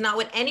success, is not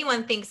what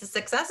anyone thinks is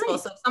successful.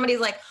 Right. So if somebody's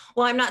like,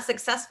 well, I'm not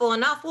successful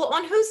enough. Well,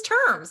 on whose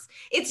terms?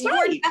 It's your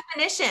Right.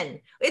 definition.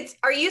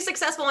 Are you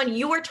successful on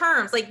your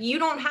terms? Like you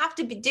don't have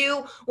to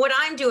do what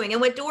I'm doing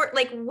and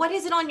what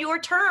is it on your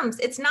terms?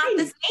 It's not Right.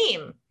 the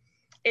same.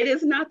 It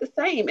is not the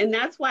same. And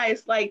that's why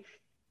it's like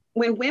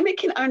when women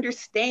can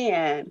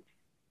understand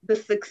the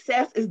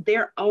success is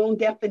their own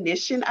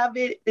definition of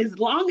it, as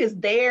long as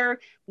they're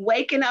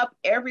waking up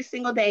every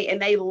single day and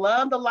they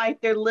love the life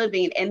they're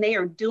living and they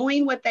are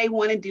doing what they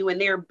want to do and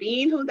they're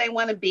being who they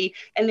want to be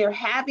and they're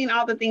having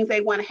all the things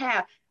they want to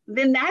have,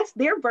 then that's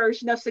their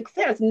version of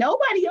success.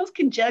 Nobody else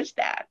can judge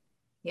that.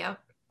 Yeah.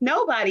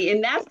 Nobody.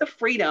 And that's the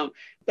freedom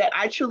that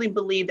I truly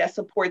believe that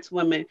supports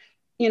women,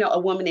 a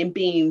woman in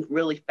being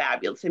really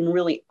fabulous and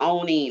really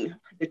owning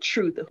the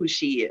truth of who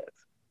she is.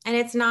 And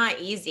it's not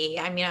easy.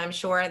 I mean, I'm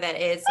sure that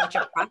it's such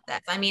a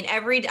process. I mean,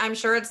 I'm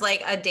sure it's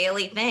like a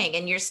daily thing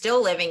and you're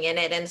still living in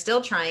it and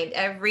still trying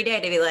every day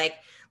to be like,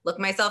 look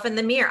myself in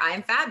the mirror.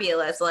 I'm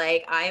fabulous.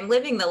 Like I am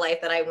living the life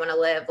that I want to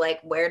live. Like,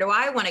 where do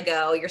I want to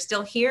go? You're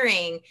still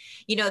hearing,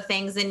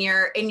 things in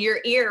your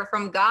ear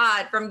from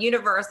God, from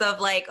universe of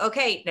like,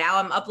 okay, now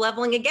I'm up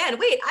leveling again.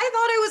 Wait, I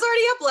thought I was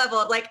already up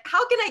leveled. Like,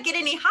 how can I get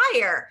any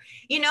higher?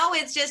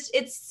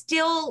 It's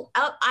still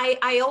up.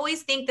 I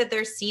always think that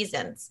there's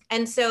seasons.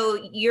 And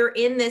so you're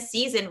in this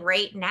season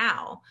right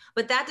now,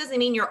 but that doesn't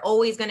mean you're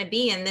always going to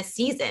be in this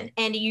season.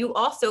 And you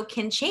also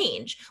can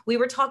change. We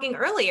were talking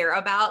earlier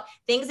about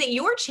things that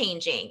you're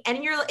changing and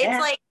it's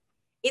like,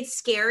 it's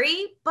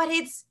scary, but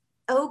it's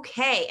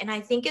okay. And I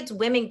think it's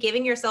women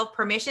giving yourself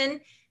permission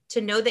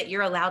to know that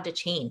you're allowed to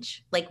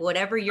change, like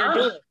whatever you're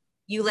doing.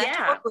 You left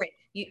corporate,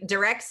 you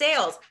direct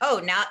sales.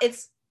 Oh, now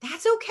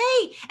that's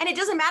okay. And it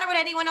doesn't matter what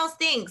anyone else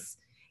thinks.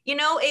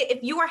 If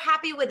you are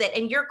happy with it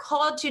and you're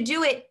called to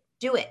do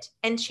it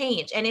and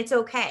change, and it's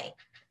okay.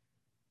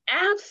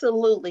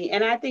 Absolutely.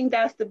 And I think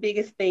that's the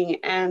biggest thing.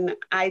 And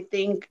I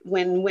think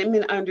when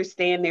women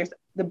understand there's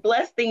the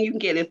blessed thing you can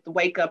get is to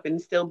wake up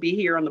and still be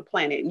here on the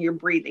planet and you're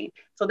breathing.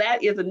 So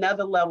that is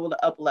another level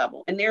to up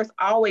level. And there's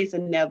always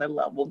another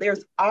level.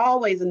 There's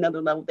always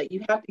another level that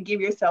you have to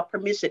give yourself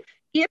permission.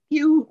 If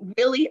you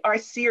really are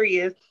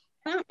serious,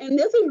 and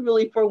this is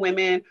really for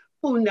women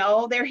who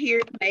know they're here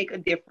to make a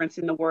difference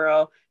in the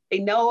world. They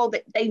know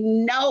that they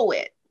know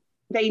it.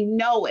 They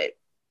know it.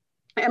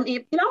 I mean,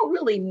 if you don't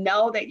really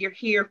know that you're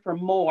here for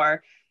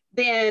more,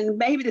 then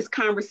maybe this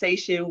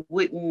conversation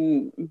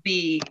wouldn't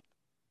be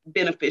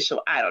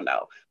beneficial. I don't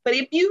know. But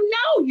if you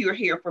know you're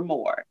here for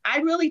more,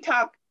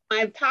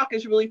 my talk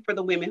is really for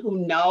the women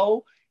who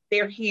know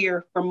they're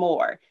here for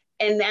more.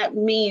 And that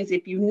means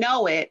if you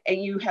know it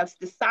and you have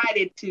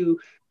decided to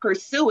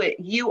pursue it,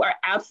 you are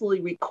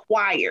absolutely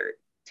required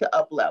to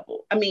up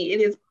level. I mean,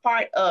 it is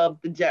part of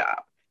the job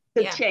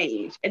to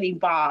change and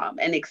evolve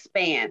and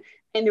expand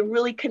and to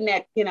really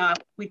connect.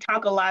 We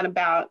talk a lot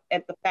about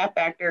at the Fat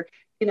Factor,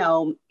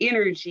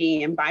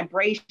 energy and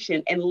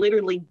vibration and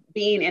literally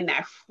being in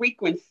that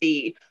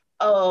frequency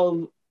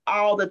of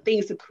all the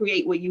things to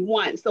create what you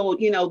want. So,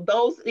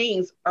 those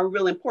things are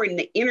really important.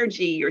 The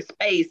energy, your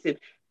space, and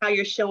how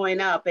you're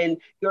showing up and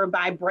your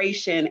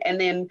vibration.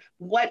 And then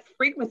what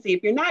frequency,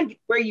 if you're not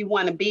where you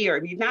want to be, or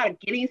if you're not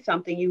getting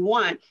something you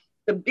want,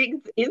 the big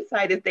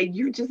insight is that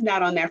you're just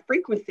not on that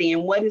frequency.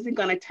 And what is it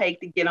going to take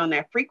to get on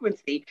that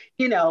frequency?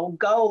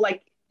 Go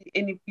like,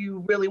 and if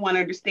you really want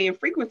to understand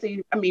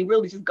frequency, I mean,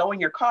 really just go in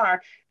your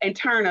car and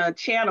turn a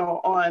channel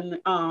on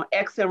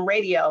XM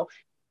radio,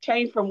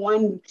 change from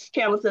one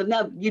channel to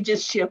another, you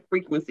just shift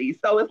frequency.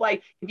 So it's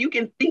like, if you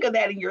can think of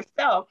that in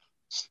yourself,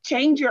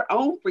 change your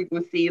own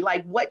frequency.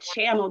 Like, what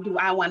channel do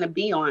I want to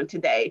be on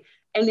today?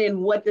 And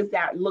then what does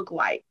that look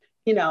like?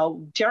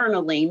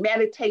 Journaling,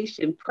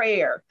 meditation,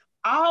 prayer,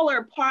 all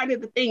are part of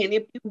the thing. And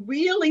if you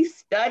really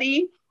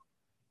study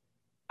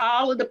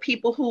all of the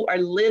people who are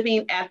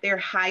living at their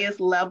highest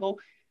level,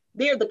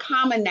 the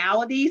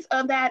commonalities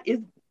of that is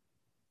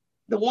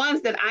the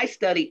ones that I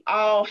study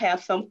all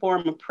have some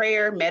form of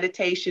prayer,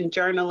 meditation,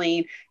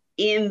 journaling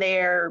in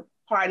their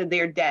part of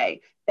their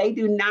day. They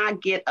do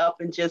not get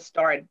up and just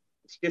start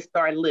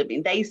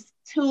living. They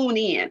tune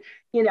in.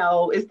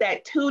 It's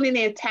that tuning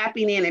in,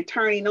 tapping in, and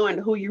turning on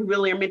to who you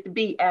really are meant to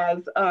be, as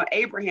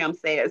Abraham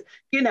says.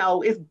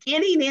 It's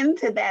getting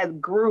into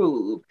that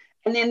groove,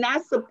 and then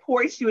that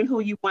supports you in who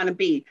you want to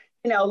be.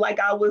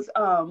 Like I was,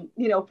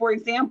 for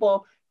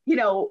example,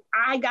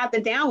 I got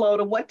the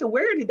download of what to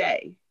wear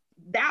today.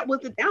 That was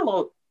the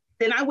download.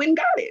 Then I went and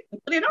got it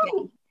and put it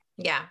on.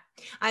 Yeah.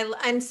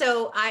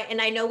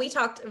 I know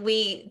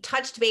we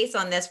touched base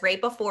on this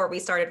right before we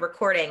started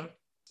recording.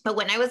 But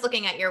when I was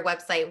looking at your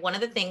website, one of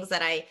the things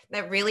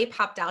that really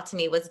popped out to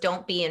me was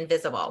don't be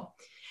invisible.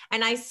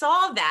 And I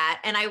saw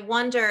that and I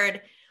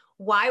wondered,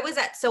 why was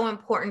that so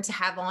important to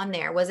have on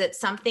there? Was it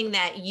something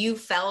that you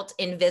felt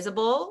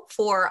invisible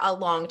for a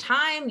long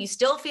time? You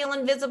still feel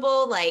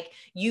invisible? Like,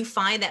 you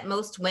find that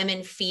most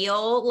women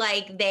feel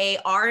like they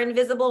are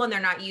invisible and they're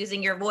not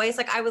using your voice?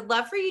 Like, I would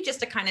love for you just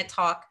to kind of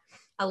talk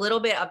a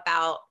little bit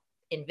about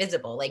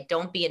invisible, like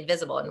don't be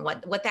invisible, and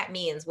what that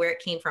means, where it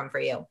came from for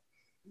you.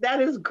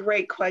 That is a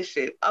great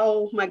question.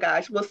 Oh my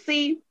gosh. Well,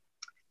 see,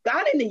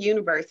 God in the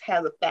universe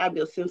has a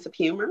fabulous sense of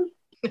humor.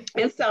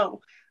 And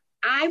so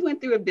I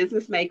went through a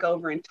business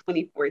makeover in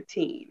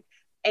 2014.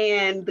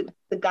 And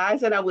the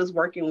guys that I was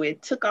working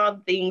with took all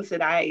the things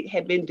that I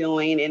had been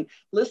doing and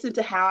listened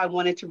to how I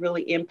wanted to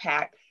really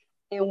impact.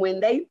 And when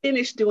they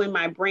finished doing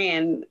my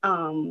brand,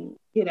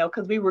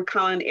 because we were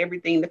calling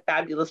everything the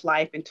Fabulous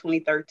Life in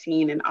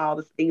 2013 and all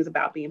the things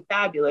about being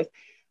fabulous.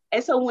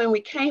 And so when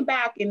we came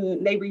back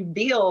and they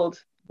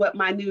revealed what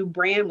my new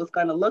brand was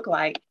going to look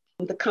like,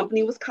 the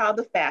company was called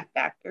the Fat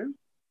Factor.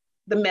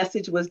 The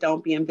message was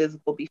don't be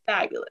invisible, be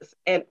fabulous.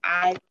 And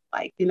I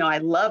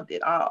loved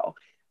it all.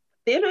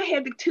 Then I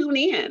had to tune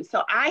in.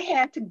 So I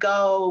had to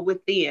go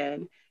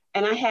within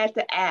and I had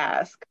to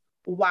ask,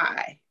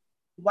 why?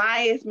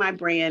 Why is my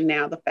brand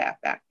now the Fat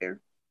Factor?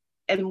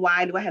 And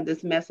why do I have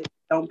this message,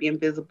 don't be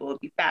invisible,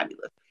 be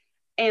fabulous?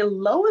 And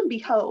lo and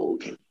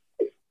behold,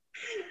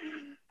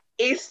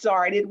 it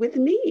started with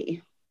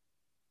me.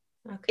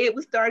 Okay. It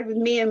was started with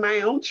me and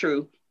my own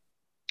truth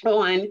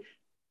on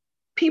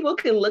people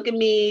can look at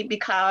me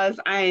because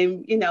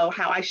I'm,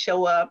 how I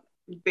show up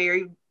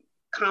very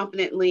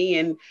confidently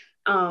and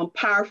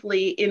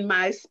powerfully in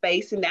my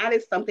space. And that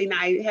is something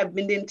I have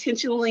been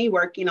intentionally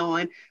working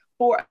on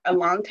for a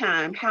long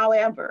time.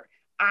 However,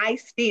 I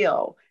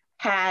still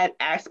had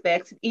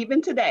aspects,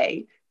 even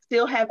today,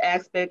 still have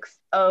aspects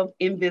of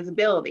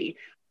invisibility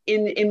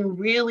in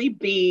really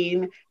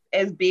being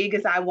as big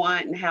as I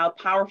want and how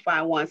powerful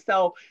I want.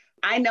 So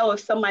I know if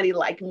somebody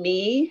like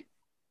me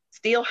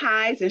still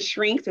hides and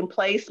shrinks and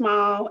plays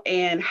small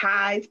and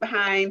hides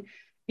behind,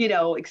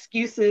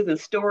 excuses and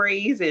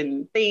stories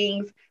and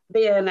things,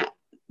 then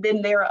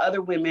there are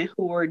other women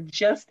who are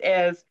just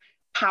as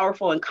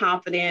powerful and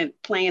confident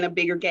playing a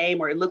bigger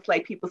game, or it looks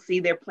like people see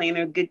they're playing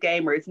a good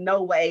game, or it's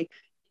no way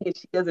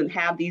she doesn't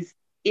have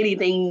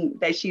anything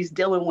that she's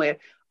dealing with.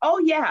 Oh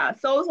yeah.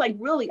 So it's like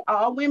really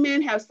all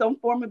women have some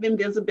form of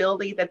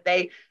invisibility that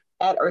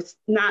are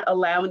not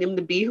allowing them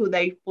to be who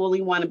they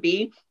fully want to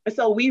be. And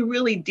so we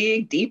really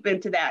dig deep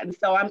into that. And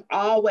so I'm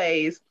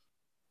always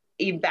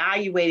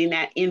evaluating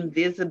that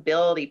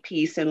invisibility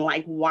piece and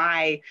like,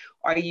 why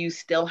are you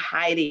still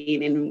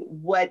hiding? And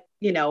what,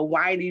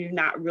 why do you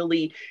not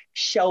really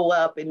show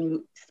up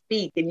and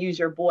speak and use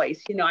your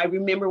voice? I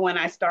remember when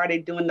I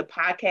started doing the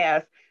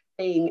podcast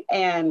thing,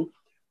 and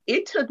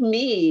it took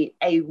me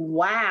a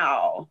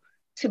while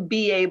to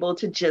be able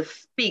to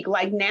just speak.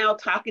 Like now,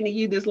 talking to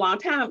you this long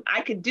time,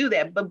 I could do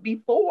that. But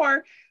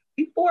before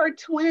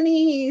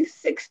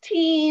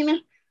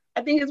 2016,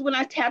 I think is when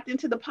I tapped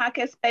into the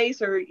podcast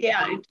space, or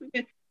yeah, I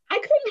couldn't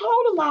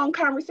hold a long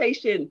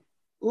conversation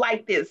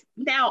like this.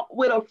 Now,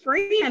 with a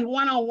friend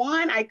one on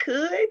one, I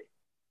could,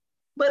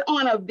 but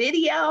on a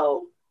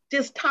video,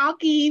 just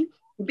talking,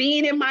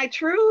 being in my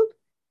truth,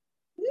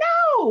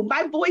 no,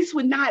 my voice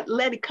would not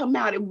let it come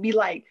out. It would be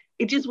like,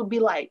 it just would be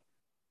like,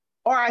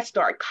 or I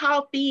start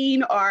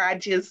coughing, or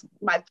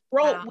my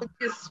throat Wow. would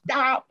just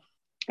stop.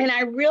 And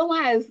I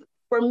realized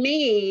for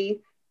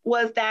me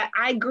was that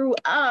I grew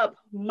up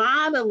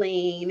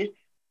modeling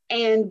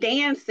and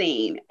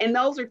dancing. And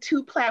those are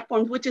two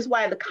platforms, which is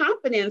why the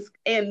confidence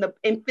and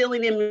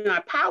feeling in my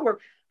power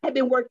I've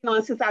been working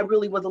on since I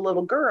really was a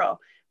little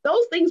girl.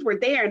 Those things were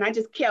there, and I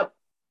just kept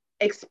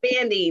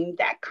expanding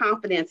that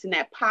confidence and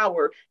that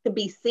power to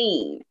be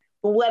seen.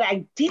 But what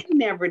I did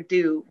never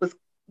do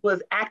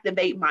was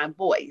activate my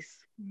voice.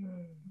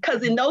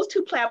 Because in those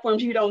two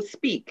platforms, you don't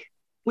speak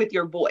with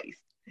your voice.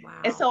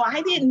 Wow. And so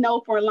I didn't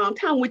know for a long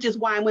time, which is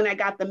why when I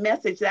got the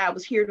message that I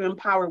was here to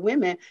empower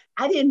women,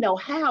 I didn't know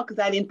how because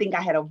I didn't think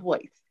I had a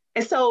voice.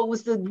 And so it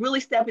was to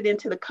really stepping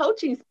into the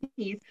coaching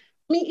piece.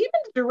 I mean, even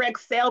the direct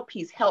sale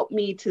piece helped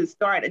me to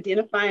start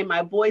identifying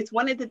my voice.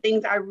 One of the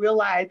things I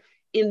realized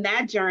in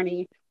that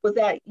journey was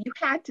that you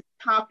had to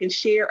talk and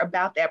share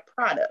about that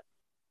product.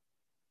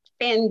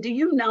 And do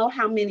you know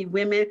how many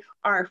women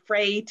are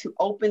afraid to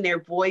open their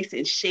voice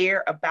and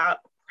share about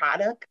a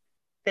product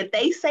that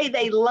they say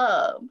they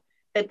love,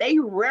 that they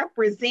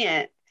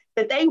represent,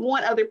 that they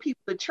want other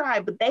people to try,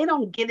 but they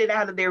don't get it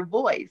out of their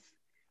voice?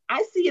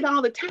 I see it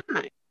all the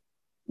time.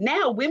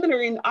 Now women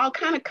are in all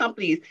kind of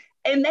companies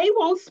and they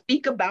won't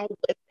speak about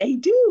what they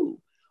do.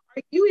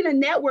 Are you in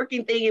a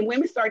networking thing and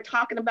women start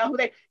talking about who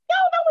they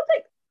don't know what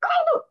they I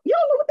don't know, you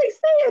don't know what they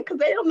said because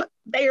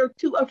they are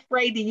too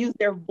afraid to use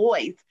their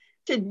voice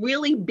to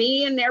really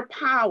be in their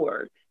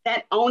power,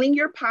 that owning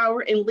your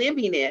power and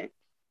living it,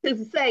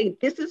 to say,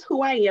 this is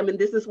who I am and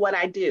this is what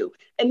I do,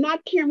 and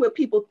not caring what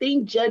people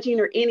think, judging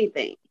or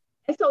anything.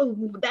 And so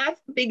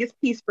that's the biggest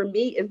piece for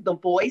me is the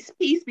voice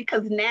piece,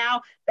 because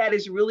now that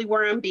is really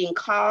where I'm being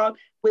called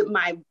with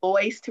my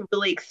voice to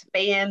really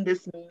expand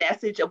this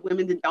message of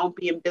women to don't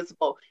be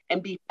invisible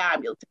and be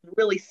fabulous,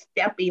 really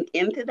stepping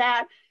into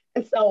that.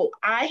 And so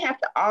I have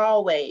to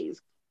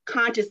always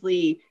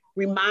consciously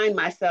remind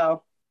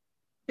myself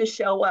to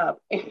show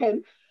up.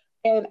 And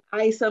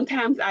I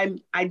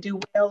do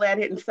well at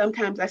it and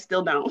sometimes I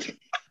still don't.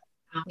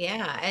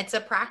 Yeah, it's a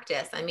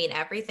practice. I mean,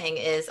 everything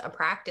is a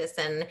practice.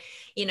 And,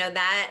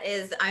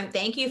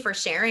 thank you for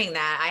sharing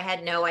that. I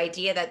had no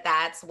idea that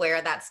that's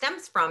where that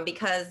stems from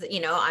because,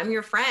 I'm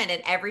your friend.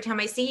 And every time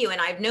I see you,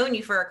 and I've known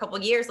you for a couple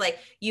of years, like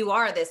you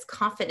are this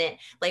confident,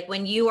 like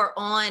when you are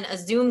on a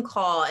Zoom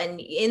call and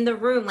in the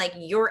room, like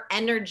your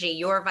energy,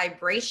 your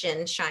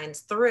vibration shines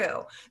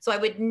through. So I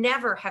would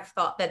never have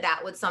thought that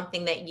that was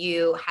something that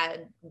you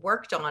had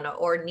worked on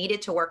or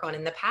needed to work on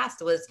in the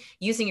past, was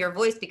using your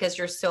voice, because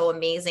you're so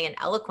amazing and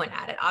eloquent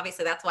at it.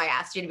 Obviously, that's why I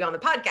asked you to be on the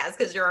podcast,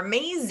 because you're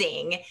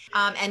amazing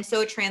and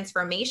so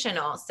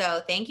transformational.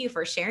 So thank you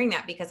for sharing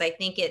that, because I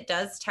think it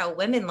does tell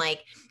women,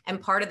 like,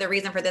 and part of the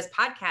reason for this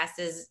podcast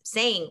is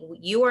saying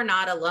you are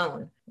not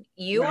alone.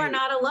 You are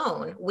not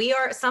alone.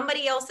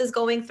 Somebody else is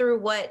going through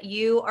what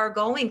you are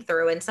going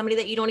through, and somebody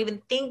that you don't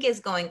even think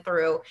is going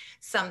through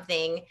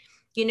something,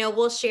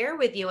 will share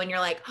with you. And you're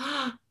like,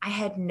 oh, I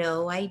had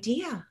no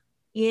idea,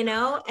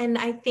 and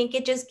I think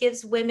it just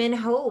gives women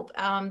hope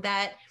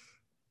that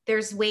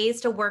there's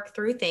ways to work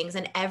through things,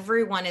 and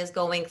everyone is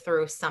going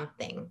through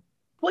something.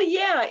 Well,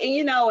 yeah.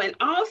 And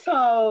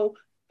also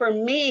for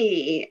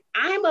me,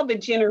 I'm of a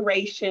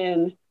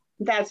generation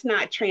that's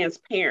not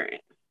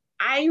transparent.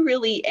 I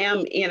really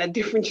am in a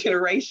different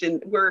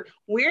generation where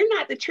we're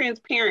not the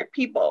transparent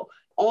people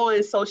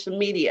on social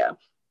media.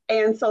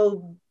 And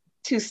so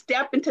to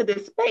step into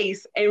this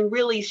space and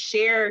really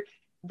share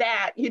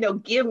that,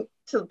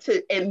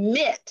 to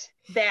admit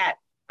that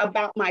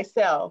about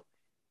myself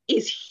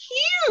is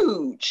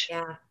huge.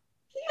 Yeah.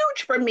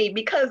 Huge for me,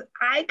 because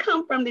I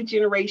come from the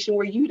generation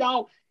where you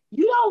don't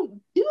do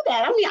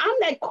that. I mean,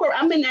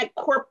 I'm in that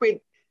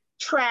corporate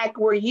track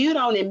where you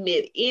don't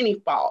admit any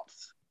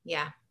faults.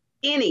 Yeah.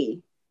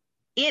 Any.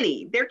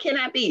 There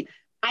cannot be.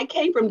 I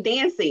came from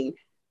dancing.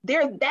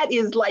 That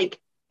is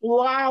like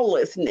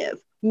flawlessness,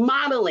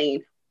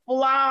 modeling,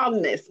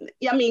 flawlessness.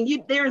 I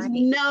mean, there's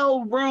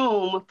no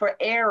room for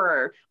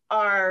error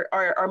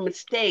or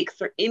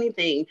mistakes or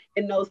anything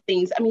in those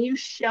things. I mean, you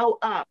show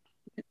up.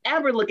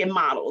 Ever look at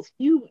models,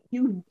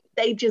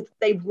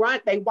 they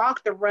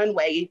walk the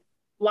runway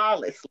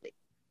flawlessly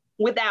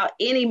without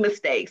any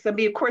mistakes. I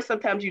mean, of course,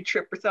 sometimes you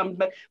trip or something,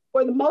 but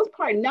for the most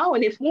part, no.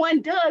 And if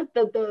one does,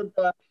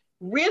 the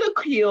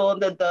ridicule,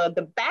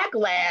 the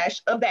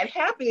backlash of that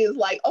happening is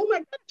like, oh my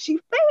God, she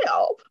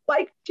fell.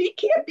 Like, she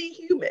can't be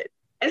human.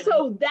 And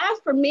so that's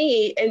for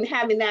me, and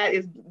having that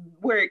is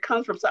where it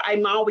comes from. So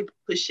I'm always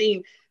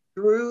pushing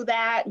through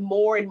that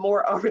more and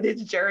more over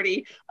this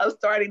journey of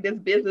starting this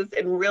business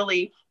and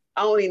really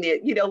owning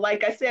it.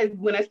 Like I said,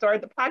 when I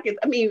started the podcast,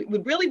 I mean,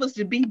 it really was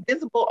to be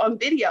visible on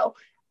video.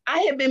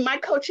 My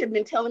coach had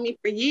been telling me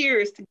for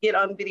years to get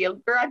on video.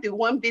 Girl, I do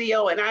one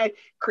video and I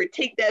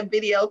critique that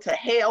video to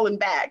hell and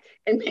back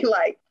and be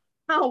like,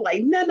 I don't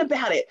like nothing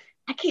about it.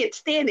 I can't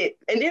stand it.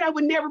 And then I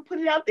would never put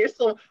it out there.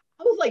 So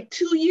I was like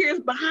 2 years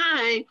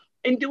behind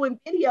in doing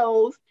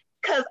videos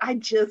because I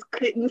just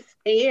couldn't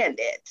stand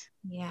it.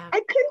 Yeah. I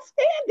couldn't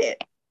stand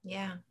it.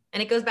 Yeah.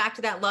 And it goes back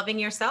to that loving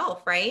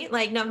yourself, right?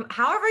 Like, no,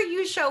 however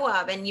you show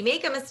up and you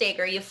make a mistake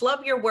or you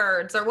flub your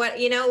words or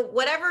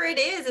whatever it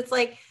is, it's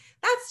like,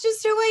 that's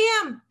just who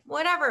I am,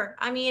 whatever.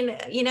 I mean,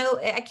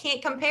 I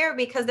can't compare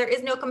because there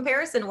is no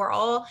comparison. We're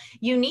all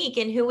unique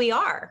in who we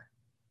are.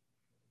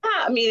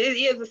 I mean, it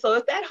is. So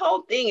it's that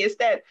whole thing. It's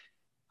that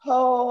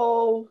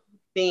whole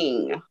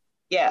thing.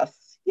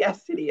 Yes,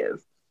 it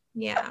is.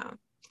 Yeah.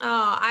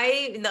 Oh,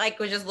 I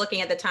was just looking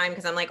at the time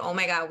because I'm like, oh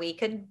my God, we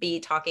could be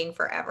talking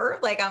forever.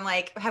 Like, I'm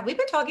like, have we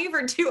been talking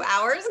for 2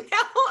 hours now?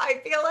 I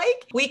feel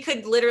like we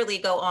could literally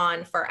go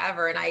on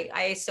forever. And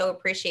I so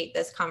appreciate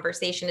this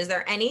conversation. Is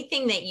there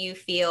anything that you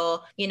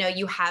feel,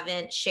 you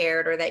haven't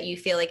shared or that you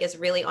feel like is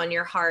really on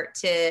your heart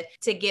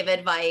to give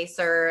advice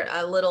or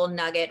a little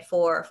nugget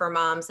for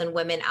moms and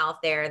women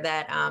out there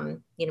that,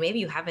 maybe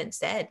you haven't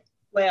said?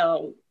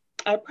 Well,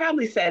 I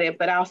probably said it,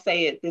 but I'll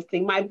say it.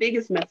 My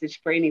biggest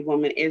message for any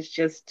woman is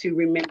just to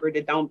remember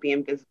to don't be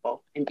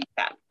invisible and be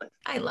fabulous.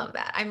 I love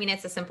that. I mean,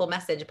 it's a simple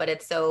message, but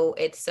it's so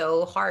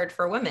hard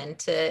for women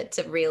to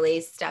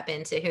really step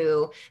into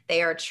who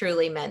they are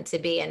truly meant to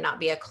be and not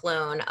be a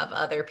clone of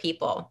other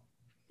people.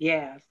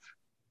 Yes.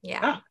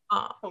 Yeah.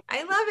 Oh,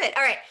 I love it.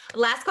 All right.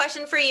 Last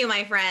question for you,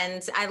 my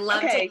friends. I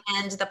love to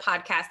end the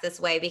podcast this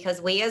way because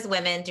we as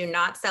women do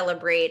not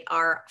celebrate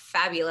our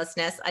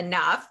fabulousness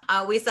enough.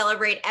 We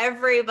celebrate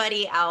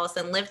everybody else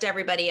and lift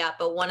everybody up.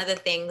 But one of the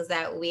things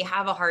that we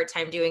have a hard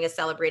time doing is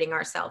celebrating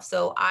ourselves.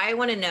 So I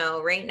want to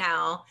know right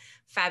now,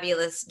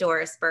 Fabulous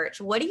Dorris Burch,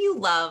 what do you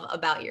love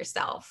about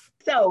yourself?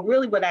 So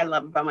really what I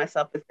love about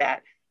myself is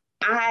that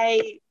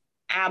I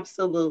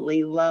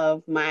absolutely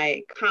love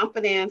my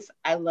confidence.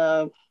 I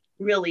love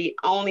really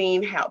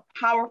owning how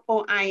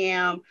powerful I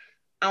am.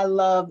 I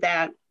love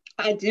that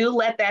I do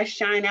let that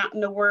shine out in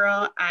the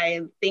world.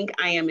 I think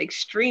I am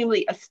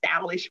extremely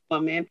established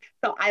woman.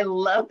 So I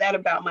love that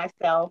about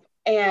myself.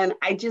 And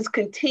I just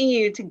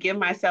continue to give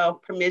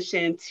myself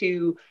permission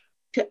to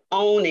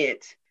own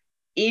it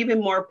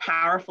even more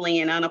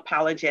powerfully and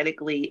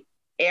unapologetically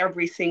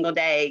every single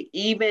day,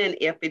 even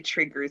if it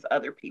triggers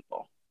other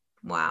people.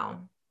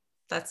 Wow.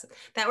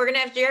 You're gonna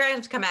have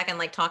to come back and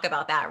like talk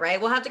about that, right?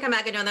 We'll have to come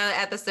back and do another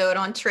episode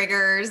on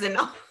triggers and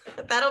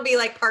that'll be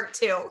like part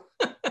 2.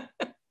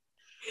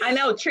 I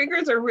know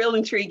triggers are real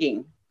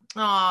intriguing. Oh,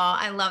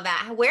 I love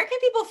that. Where can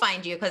people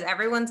find you? Because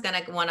everyone's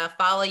going to want to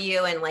follow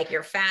you and like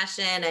your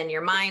fashion and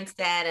your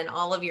mindset and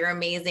all of your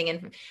amazing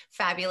and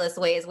fabulous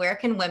ways. Where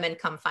can women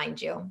come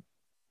find you?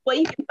 Well,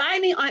 you can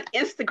find me on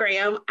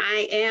Instagram.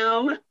 I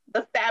am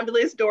the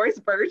Fabulous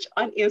Dorris Burch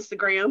on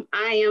Instagram.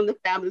 I am the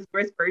Fabulous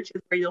Dorris Burch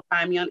is where you'll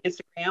find me on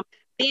Instagram.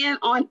 Then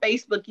on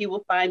Facebook, you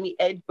will find me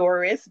at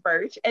Dorris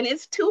Burch. And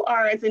it's 2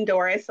 R's in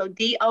Dorris. So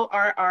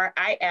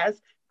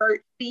DORRIS,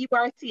 Burch,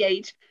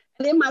 BURCH.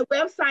 And then my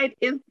website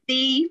is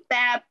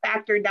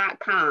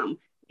thefabfactor.com,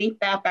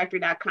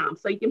 thefabfactor.com.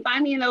 So you can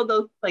find me in all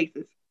those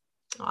places.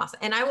 Awesome.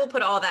 And I will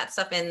put all that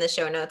stuff in the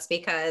show notes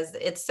because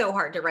it's so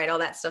hard to write all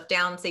that stuff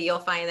down. So you'll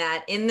find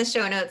that in the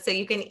show notes so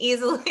you can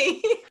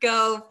easily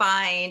go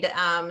find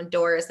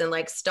Dorris and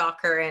like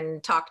stalk her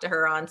and talk to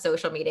her on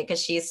social media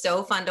because she's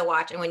so fun to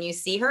watch. And when you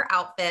see her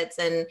outfits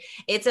and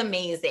it's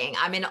amazing.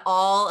 I'm in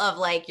all of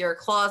like your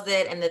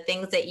closet and the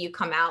things that you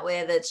come out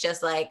with. It's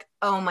just like,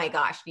 oh my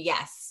gosh,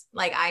 yes.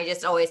 Like I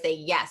just always say,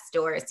 yes,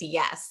 Dorris,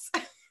 yes.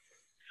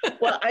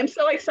 Well, I'm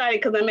so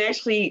excited because I'm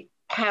actually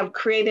have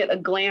created a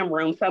glam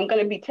room. So I'm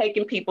going to be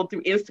taking people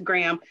through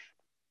Instagram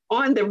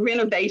on the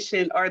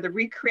renovation or the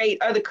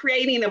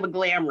creating of a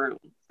glam room.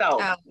 So,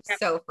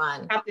 so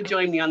fun. Have to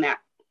join me on that.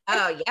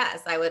 Oh,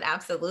 yes, I would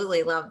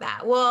absolutely love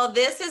that. Well,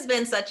 this has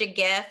been such a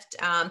gift.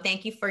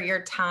 Thank you for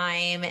your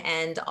time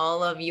and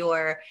all of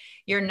your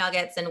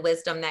nuggets and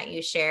wisdom that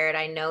you shared.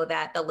 I know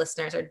that the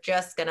listeners are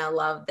just going to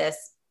love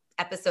this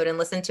episode and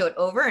listen to it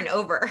over and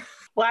over.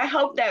 Well, I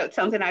hope that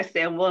something I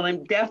said will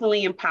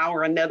definitely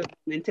empower another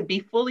woman to be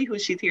fully who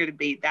she's here to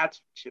be. That's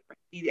for sure.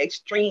 Be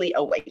extremely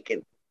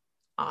awakened.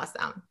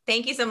 Awesome.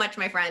 Thank you so much,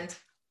 my friend.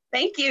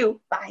 Thank you.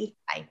 Bye.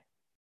 Bye.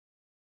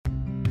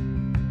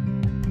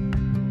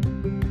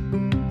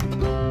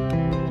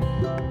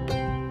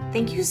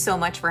 Thank you so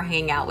much for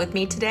hanging out with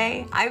me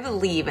today. I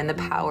believe in the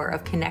power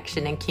of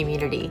connection and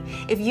community.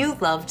 If you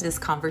loved this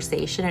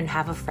conversation and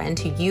have a friend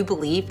who you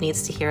believe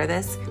needs to hear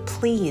this,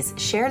 please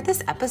share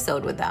this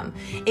episode with them.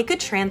 It could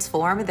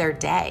transform their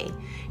day.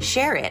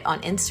 Share it on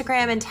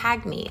Instagram and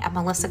tag me at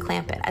Melissa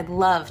Clampett. I'd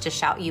love to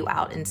shout you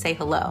out and say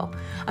hello.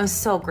 I'm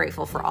so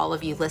grateful for all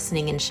of you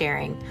listening and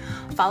sharing.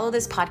 Follow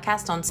this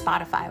podcast on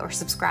Spotify or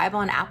subscribe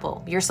on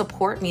Apple. Your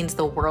support means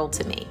the world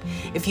to me.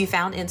 If you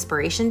found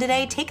inspiration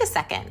today, take a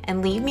second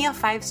and leave me me a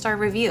 5-star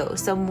review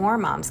so more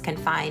moms can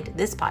find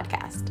this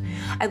podcast.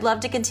 I'd love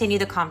to continue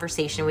the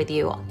conversation with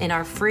you in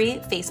our free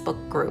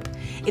Facebook group.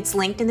 It's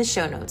linked in the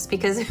show notes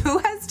because who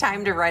has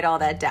time to write all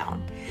that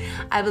down?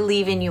 I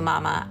believe in you,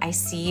 Mama. I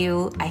see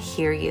you. I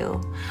hear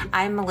you.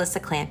 I'm Melissa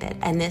Clampett,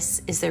 and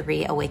this is the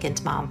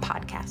Reawakened Mom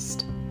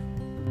Podcast.